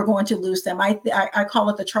 we're going to lose them. I call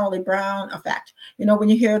it the Charlie Brown effect. You know, when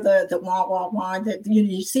you hear the wah, wah, wah,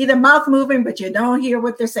 you see the mouth moving, but you don't hear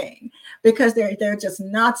what they're saying, because they're just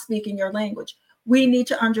not speaking your language. We need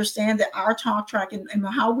to understand that our talk track and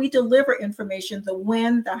how we deliver information, the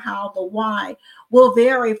when, the how, the why, will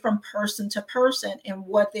vary from person to person and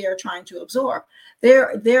what they are trying to absorb.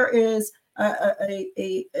 There is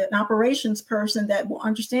an operations person that will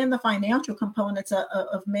understand the financial components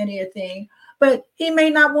of many a thing, but he may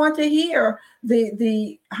not want to hear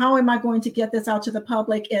the how am I going to get this out to the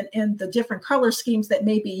public, and the different color schemes that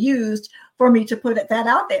may be used for me to put that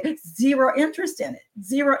out there. Zero interest in it.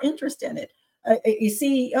 Zero interest in it. A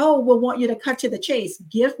CEO will want you to cut to the chase.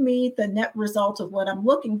 Give me the net result of what I'm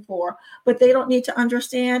looking for, but they don't need to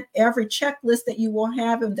understand every checklist that you will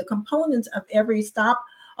have and the components of every stop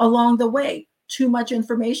along the way. Too much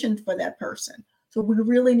information for that person. So we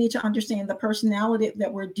really need to understand the personality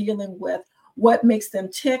that we're dealing with, what makes them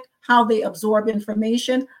tick, how they absorb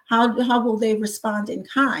information, how will they respond in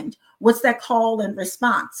kind, what's that call and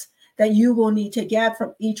response that you will need to get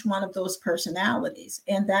from each one of those personalities.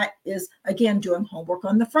 And that is, again, doing homework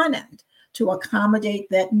on the front end to accommodate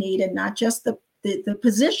that need, and not just the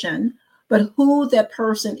position, but who that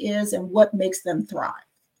person is and what makes them thrive.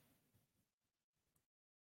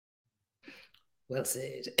 Well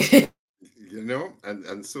said. You know,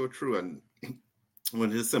 and so true. And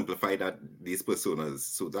when you simplify that, these personas,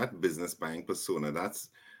 so that business buying persona, that's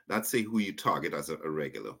say who you target as a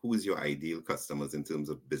regular. Who is your ideal customers in terms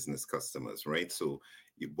of business customers, right? So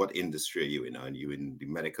what industry are you in? Are you in the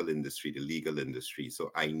medical industry, the legal industry?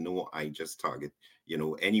 So I know I just target, you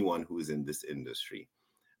know, anyone who is in this industry.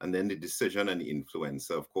 And then the decision and the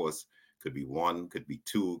influencer, of course, could be 1, could be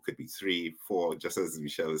 2, could be 3, 4, just as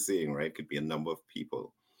Michelle was saying, right? Could be a number of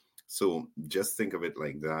people. So just think of it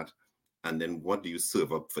like that. And then what do you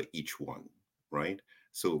serve up for each one, right?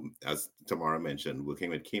 So as Tamara mentioned, working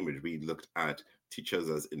with Cambridge, we looked at teachers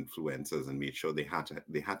as influencers and made sure they had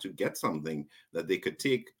to get something that they could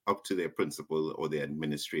take up to their principal or their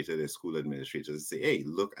administrator, their school administrator, and say, hey,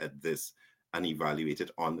 look at this, and evaluate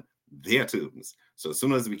it on their terms. So as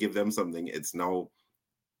soon as we give them something, it's now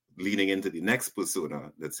leaning into the next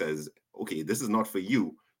persona that says, okay, this is not for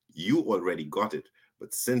you. You already got it.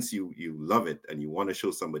 But since you love it and you want to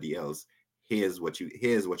show somebody else, here's what you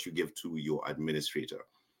give to your administrator.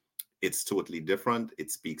 It's totally different.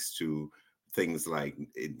 It speaks to things like,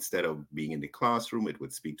 instead of being in the classroom, it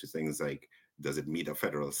would speak to things like, does it meet a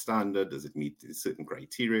federal standard? Does it meet certain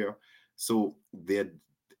criteria? So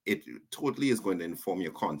it totally is going to inform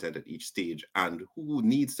your content at each stage, and who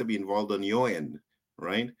needs to be involved on your end,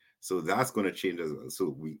 right? So that's going to change as well.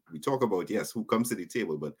 So we talk about, yes, who comes to the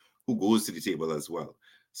table, but who goes to the table as well.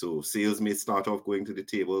 So sales may start off going to the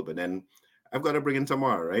table, but then I've got to bring in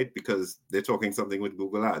Tamara, right? Because they're talking something with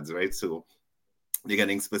Google Ads, right? So they're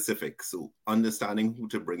getting specific. So understanding who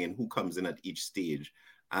to bring in, who comes in at each stage,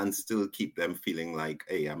 and still keep them feeling like,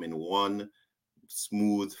 hey, I'm in one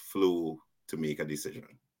smooth flow to make a decision.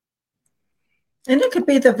 And it could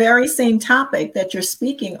be the very same topic that you're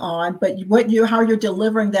speaking on, but how you're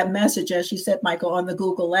delivering that message, as you said, Michael, on the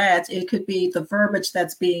Google Ads, it could be the verbiage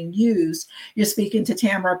that's being used. You're speaking to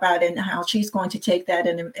Tamara about it and how she's going to take that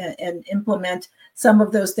and implement some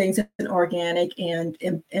of those things in organic and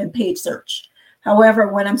paid search. However,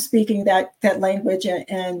 when I'm speaking that language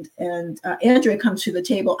and Andrea comes to the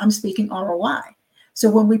table, I'm speaking ROI. So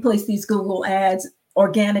when we place these Google Ads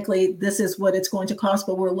organically, this is what it's going to cost,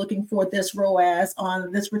 but we're looking for this ROAS on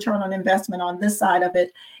this return on investment on this side of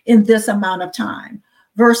it in this amount of time.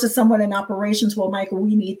 versus someone in operations. Well, Michael,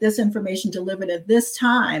 we need this information delivered at this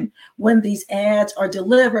time. When these ads are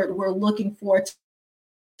delivered, we're looking for it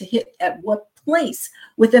to hit at what place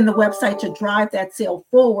within the website to drive that sale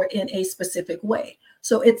forward in a specific way.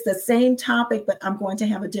 So it's the same topic, but I'm going to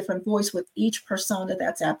have a different voice with each persona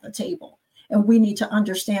that's at the table. And we need to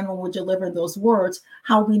understand when we're delivering those words,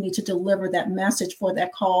 how we need to deliver that message for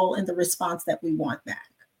that call and the response that we want back.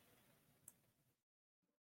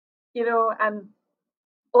 And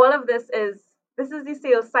all of this is the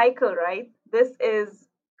sales cycle, right? This is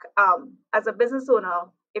as a business owner,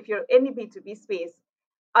 if you're in the B2B space,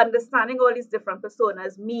 understanding all these different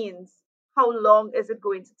personas means how long is it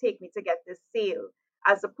going to take me to get this sale,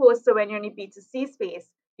 as opposed to when you're in the B2C space,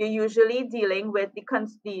 you're usually dealing with the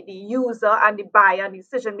user and the buyer and the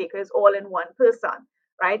decision makers all in one person,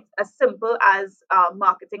 right? As simple as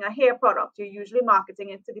marketing a hair product, you're usually marketing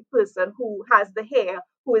it to the person who has the hair,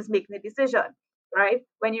 who is making the decision, right?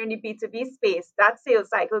 When you're in the B2B space, that sales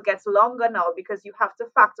cycle gets longer now because you have to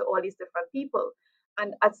factor all these different people.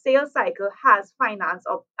 And a sales cycle has finance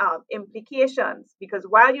of implications, because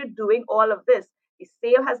while you're doing all of this, the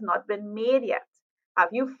sale has not been made yet. Have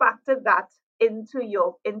you factored that into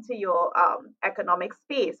your economic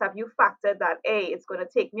space? Have you factored that, hey, it's going to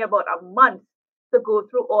take me about a month to go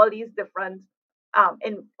through all these different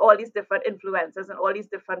influencers and all these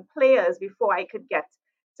different players before I could get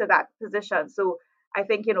to that position? So I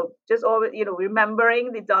think, just always,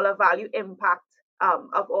 remembering the dollar value impact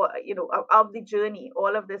of all, of the journey.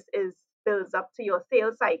 All of this is builds up to your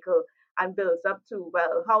sales cycle and builds up to,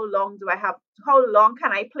 well, how long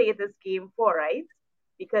can I play this game for, right?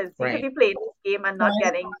 Because you could Right. be playing this game and not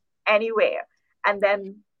Right. getting anywhere, and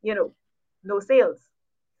then, no sales.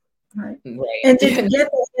 Right. And did you Right.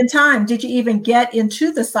 get there in time? Did you even get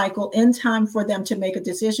into the cycle in time for them to make a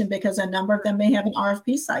decision? Because a number of them may have an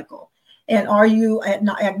RFP cycle. And are you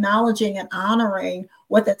acknowledging and honoring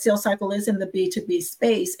what that sales cycle is in the B2B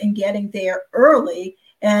space and getting there early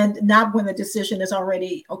and not when the decision is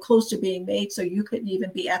already close to being made, so you couldn't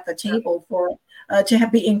even be at the table for to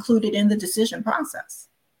be included in the decision process?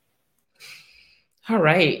 All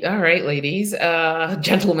right, ladies,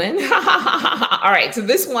 gentlemen. All right, so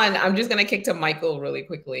this one, I'm just gonna kick to Michael really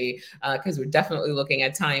quickly because we're definitely looking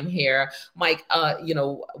at time here. Mike,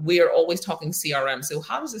 we are always talking CRM. So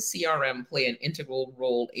how does a CRM play an integral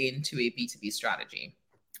role into a B2B strategy?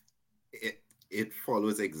 It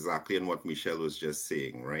follows exactly on what Michelle was just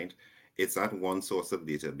saying, right? It's that one source of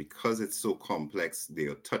data. Because it's so complex, they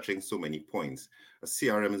are touching so many points. A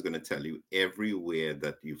CRM is going to tell you everywhere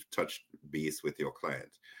that you've touched base with your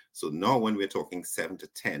client. So now when we're talking 7 to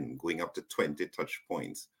 10, going up to 20 touch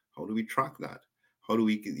points, how do we track that? How do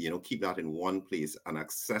we, keep that in one place and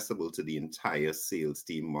accessible to the entire sales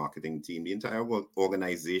team, marketing team, the entire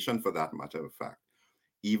organization for that matter of fact?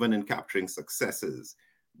 Even in capturing successes,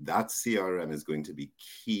 that CRM is going to be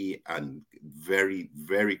key and very,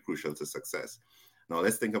 very crucial to success. Now,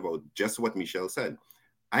 let's think about just what Michelle said.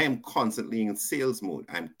 I am constantly in sales mode.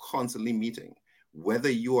 I'm constantly meeting, whether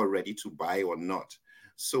you are ready to buy or not.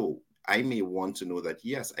 So I may want to know that,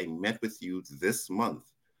 yes, I met with you this month.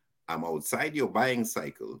 I'm outside your buying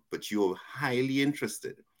cycle, but you're highly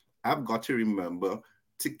interested. I've got to remember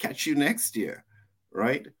to catch you next year,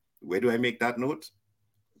 right? Where do I make that note?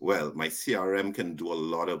 Well, my CRM can do a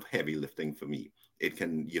lot of heavy lifting for me. It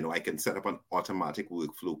can, I can set up an automatic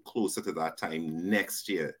workflow closer to that time next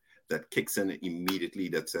year that kicks in immediately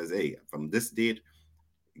that says, hey, from this date,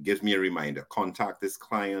 it gives me a reminder, contact this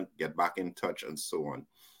client, get back in touch, and so on.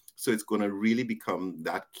 So it's going to really become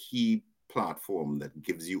that key platform that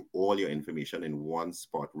gives you all your information in one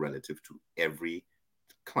spot relative to every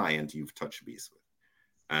client you've touched base with.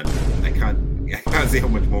 And I can't say how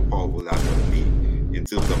much more powerful that's going to be in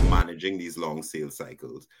terms of managing these long sales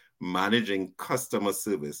cycles, managing customer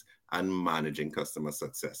service, and managing customer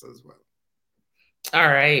success as well. All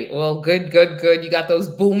right. Well, good, good, good. You got those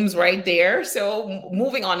booms right there. So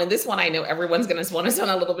moving on, and this one I know everyone's going to want to spend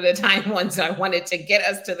a little bit of time on. So I wanted to get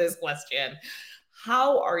us to this question.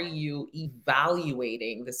 How are you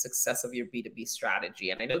evaluating the success of your B2B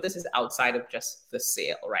strategy? And I know this is outside of just the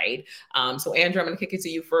sale, right? So Andrew, I'm going to kick it to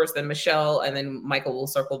you first, then Michelle, and then Michael will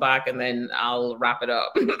circle back, and then I'll wrap it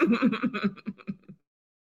up.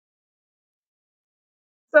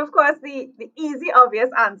 So of course, the easy, obvious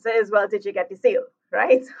answer is, well, did you get the sale,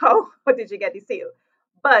 right? How did you get the sale?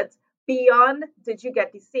 But beyond did you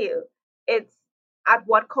get the sale, it's at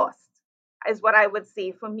what cost is what I would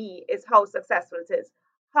say for me is how successful it is.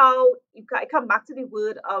 I come back to the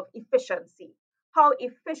word of efficiency. How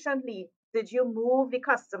efficiently did you move the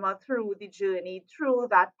customer through the journey, through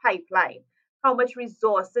that pipeline? How much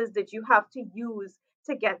resources did you have to use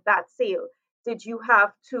to get that sale? Did you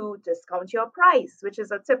have to discount your price, which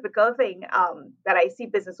is a typical thing that I see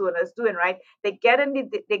business owners doing, right? They get in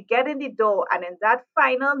the door, and in that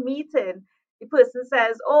final meeting, the person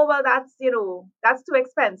says, "Oh well, that's too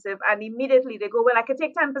expensive," and immediately they go, "Well, I could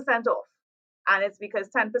take 10% off," and it's because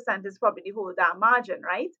 10% is probably the whole damn margin,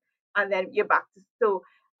 right? And then you're back to so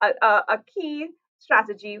a key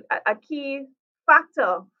strategy, a key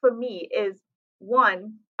factor for me is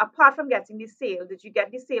one, apart from getting the sale, did you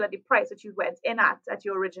get the sale at the price that you went in at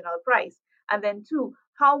your original price? And then two,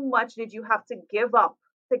 how much did you have to give up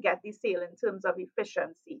to get the sale in terms of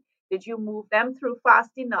efficiency? Did you move them through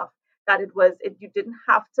fast enough that you didn't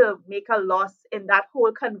have to make a loss in that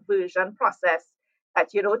whole conversion process that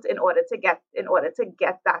in order to get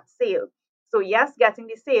that sale? So yes, getting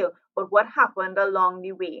the sale, but what happened along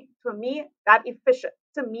the way? For me,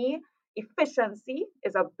 efficiency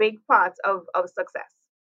is a big part of success.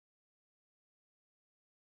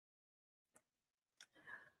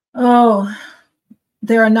 Oh,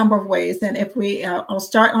 there are a number of ways, and if I'll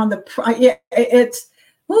start on yeah, it's.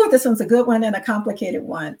 Oh, this one's a good one and a complicated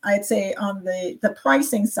one. I'd say on the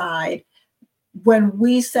pricing side, when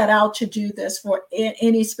we set out to do this for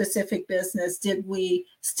any specific business, did we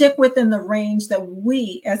stick within the range that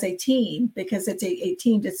we as a team, because it's a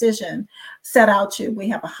team decision, set out to? We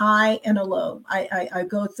have a high and a low. I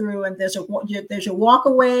go through, and there's your walk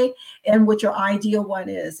away and what your ideal one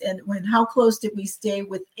is, and how close did we stay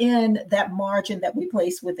within that margin that we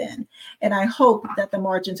place within. And I hope that the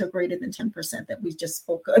margins are greater than 10% that we just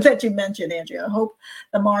spoke of, that you mentioned, Andrea. I hope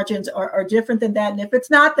the margins are different than that. And if it's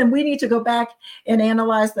not, then we need to go back and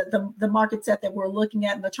analyze the market set that we're looking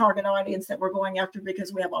at and the target audience that we're going after,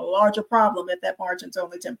 because we have a larger problem if that margin's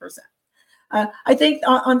only 10%. I think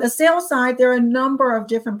on the sales side, there are a number of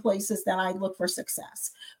different places that I look for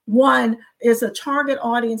success. One is a target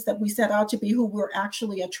audience that we set out to be, who we're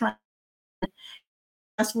actually attracting,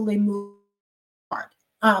 successfully move hard.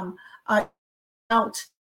 Out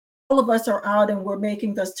all of us are out and we're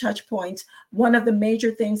making those touch points. One of the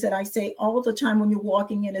major things that I say all the time when you're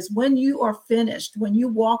walking in is, when you are finished, when you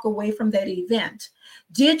walk away from that event,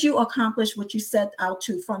 did you accomplish what you set out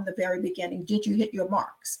to from the very beginning? Did you hit your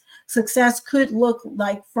marks? Success could look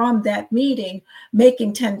like, from that meeting,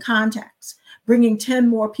 making 10 contacts, bringing 10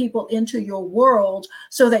 more people into your world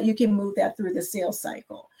so that you can move that through the sales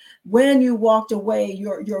cycle. When you walked away,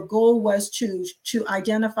 your goal was to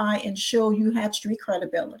identify and show you had street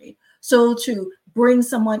credibility. So to bring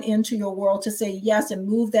someone into your world to say yes and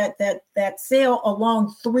move that sale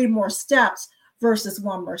along 3 more steps versus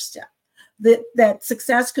 1 more step. That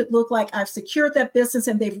success could look like, I've secured that business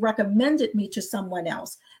and they've recommended me to someone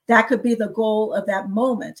else. That could be the goal of that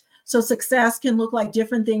moment. So success can look like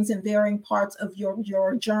different things in varying parts of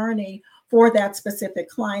your journey for that specific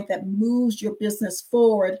client, that moves your business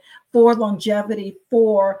forward for longevity,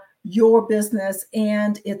 for your business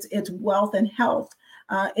and its wealth and health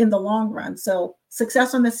in the long run. So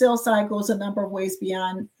success on the sales side goes a number of ways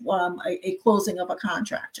beyond a closing of a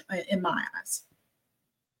contract, in my eyes.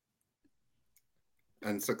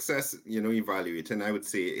 And success, evaluating, I would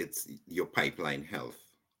say it's your pipeline health.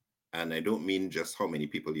 And I don't mean just how many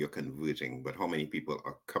people you're converting, but how many people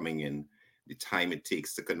are coming in, the time it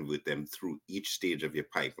takes to convert them through each stage of your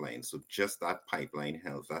pipeline. So just that pipeline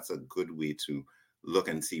health, that's a good way to look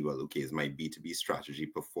and see, well, okay, is my B2B strategy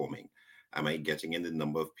performing? Am I getting in the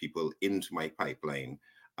number of people into my pipeline?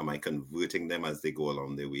 Am I converting them as they go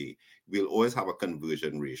along their way? We'll always have a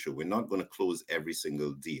conversion ratio. We're not going to close every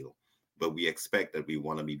single deal, but we expect that we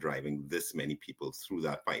want to be driving this many people through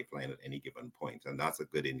that pipeline at any given point. And that's a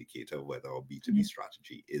good indicator of whether our B2B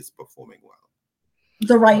strategy is performing well.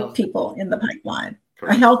 The right people in the pipeline.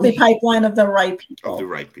 Correct. A healthy pipeline of the right people. Of the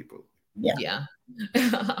right people. Yeah.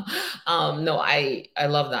 No, I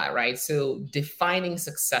love that, right? So defining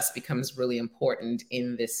success becomes really important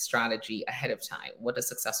in this strategy ahead of time. What does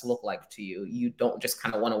success look like to you? You don't just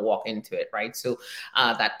kind of want to walk into it, right? So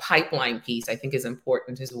that pipeline piece, I think, is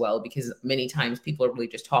important as well, because many times people are really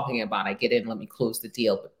just talking about, I get in, let me close the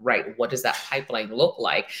deal. But right, what does that pipeline look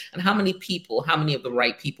like? And how many of the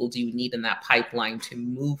right people do you need in that pipeline to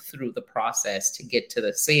move through the process to get to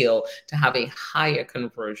the sale, to have a higher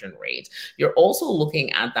conversion rate? You're also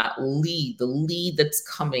looking at that lead, the lead that's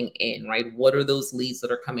coming in, right? What are those leads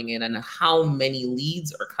that are coming in, and how many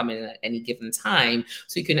leads are coming in at any given time?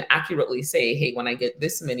 So you can accurately say, hey, when I get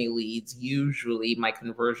this many leads, usually my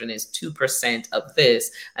conversion is 2% of this,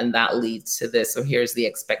 and that leads to this. So here's the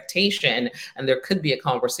expectation. And there could be a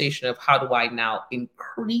conversation of, how do I now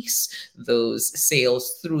increase those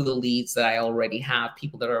sales through the leads that I already have,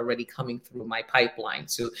 people that are already coming through my pipeline?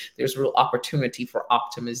 So there's real opportunity for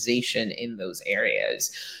optimization in those those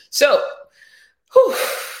areas. So, whew,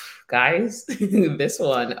 guys, this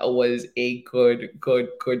one was a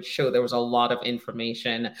good show. There was a lot of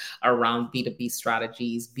information around B2B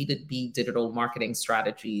strategies. B2B digital marketing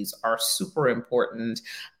strategies are super important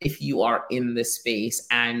if you are in this space.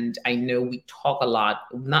 And I know we talk a lot,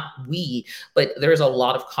 not we, but there's a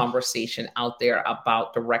lot of conversation out there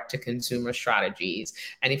about direct to consumer strategies.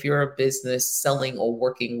 And if you're a business selling or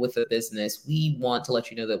working with a business, we want to let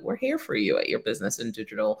you know that we're here for you at Your Business in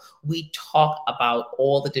Digital. We talk about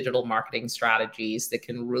all the digital marketing strategies that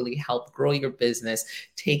can really help grow your business,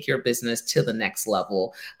 take your business to the next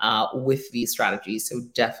level with these strategies. So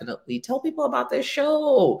definitely tell people about this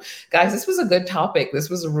show. Guys, this was a good topic.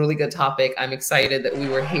 This was a really good topic. I'm excited that we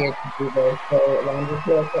were here to do this. So round of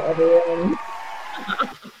applause for everyone.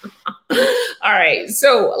 All right,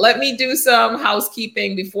 so let me do some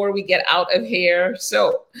housekeeping before we get out of here.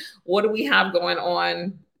 So what do we have going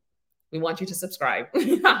on? We want you to subscribe.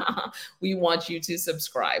 We want you to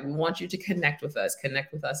subscribe. We want you to connect with us.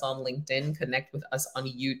 Connect with us on LinkedIn. Connect with us on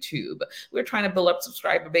YouTube. We're trying to build up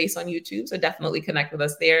subscriber base on YouTube, so definitely connect with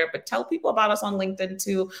us there. But tell people about us on LinkedIn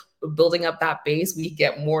too. We're building up that base. We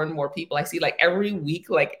get more and more people. I see like every week,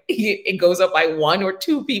 like it goes up by 1 or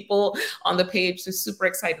 2 people on the page. So super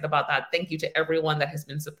excited about that. Thank you to everyone that has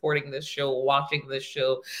been supporting this show, watching this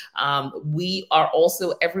show. We are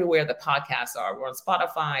also everywhere the podcasts are. We're on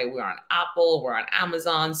Spotify, we're on Apple, we're on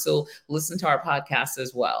Amazon. So listen to our podcasts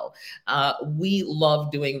as well. We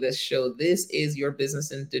love doing this show. This is Your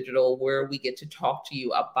Business in Digital, where we get to talk to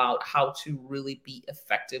you about how to really be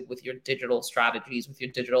effective with your digital strategies, with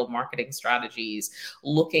your digital marketing strategies,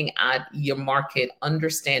 looking at your market,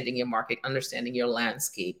 understanding your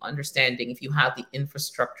landscape, understanding if you have the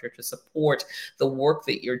infrastructure to support the work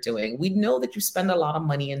that you're doing. We know that you spend a lot of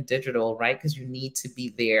money in digital, right? Because you need to be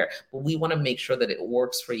there, but we want to make sure that it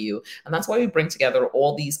works for you. And that's why we bring together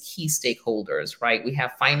all these key stakeholders, right? We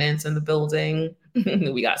have finance in the building.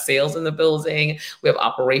 We got sales in the building. We have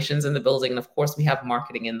operations in the building. And of course, we have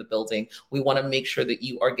marketing in the building. We want to make sure that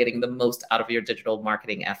you are getting the most out of your digital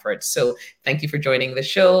marketing efforts. So thank you for joining the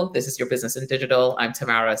show. This is Your Business in Digital. I'm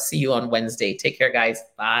Tamara. See you on Wednesday. Take care, guys.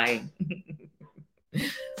 Bye.